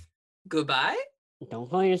life. Goodbye. Don't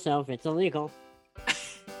clone yourself. It's illegal.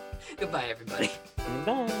 Goodbye, everybody.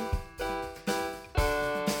 Goodbye.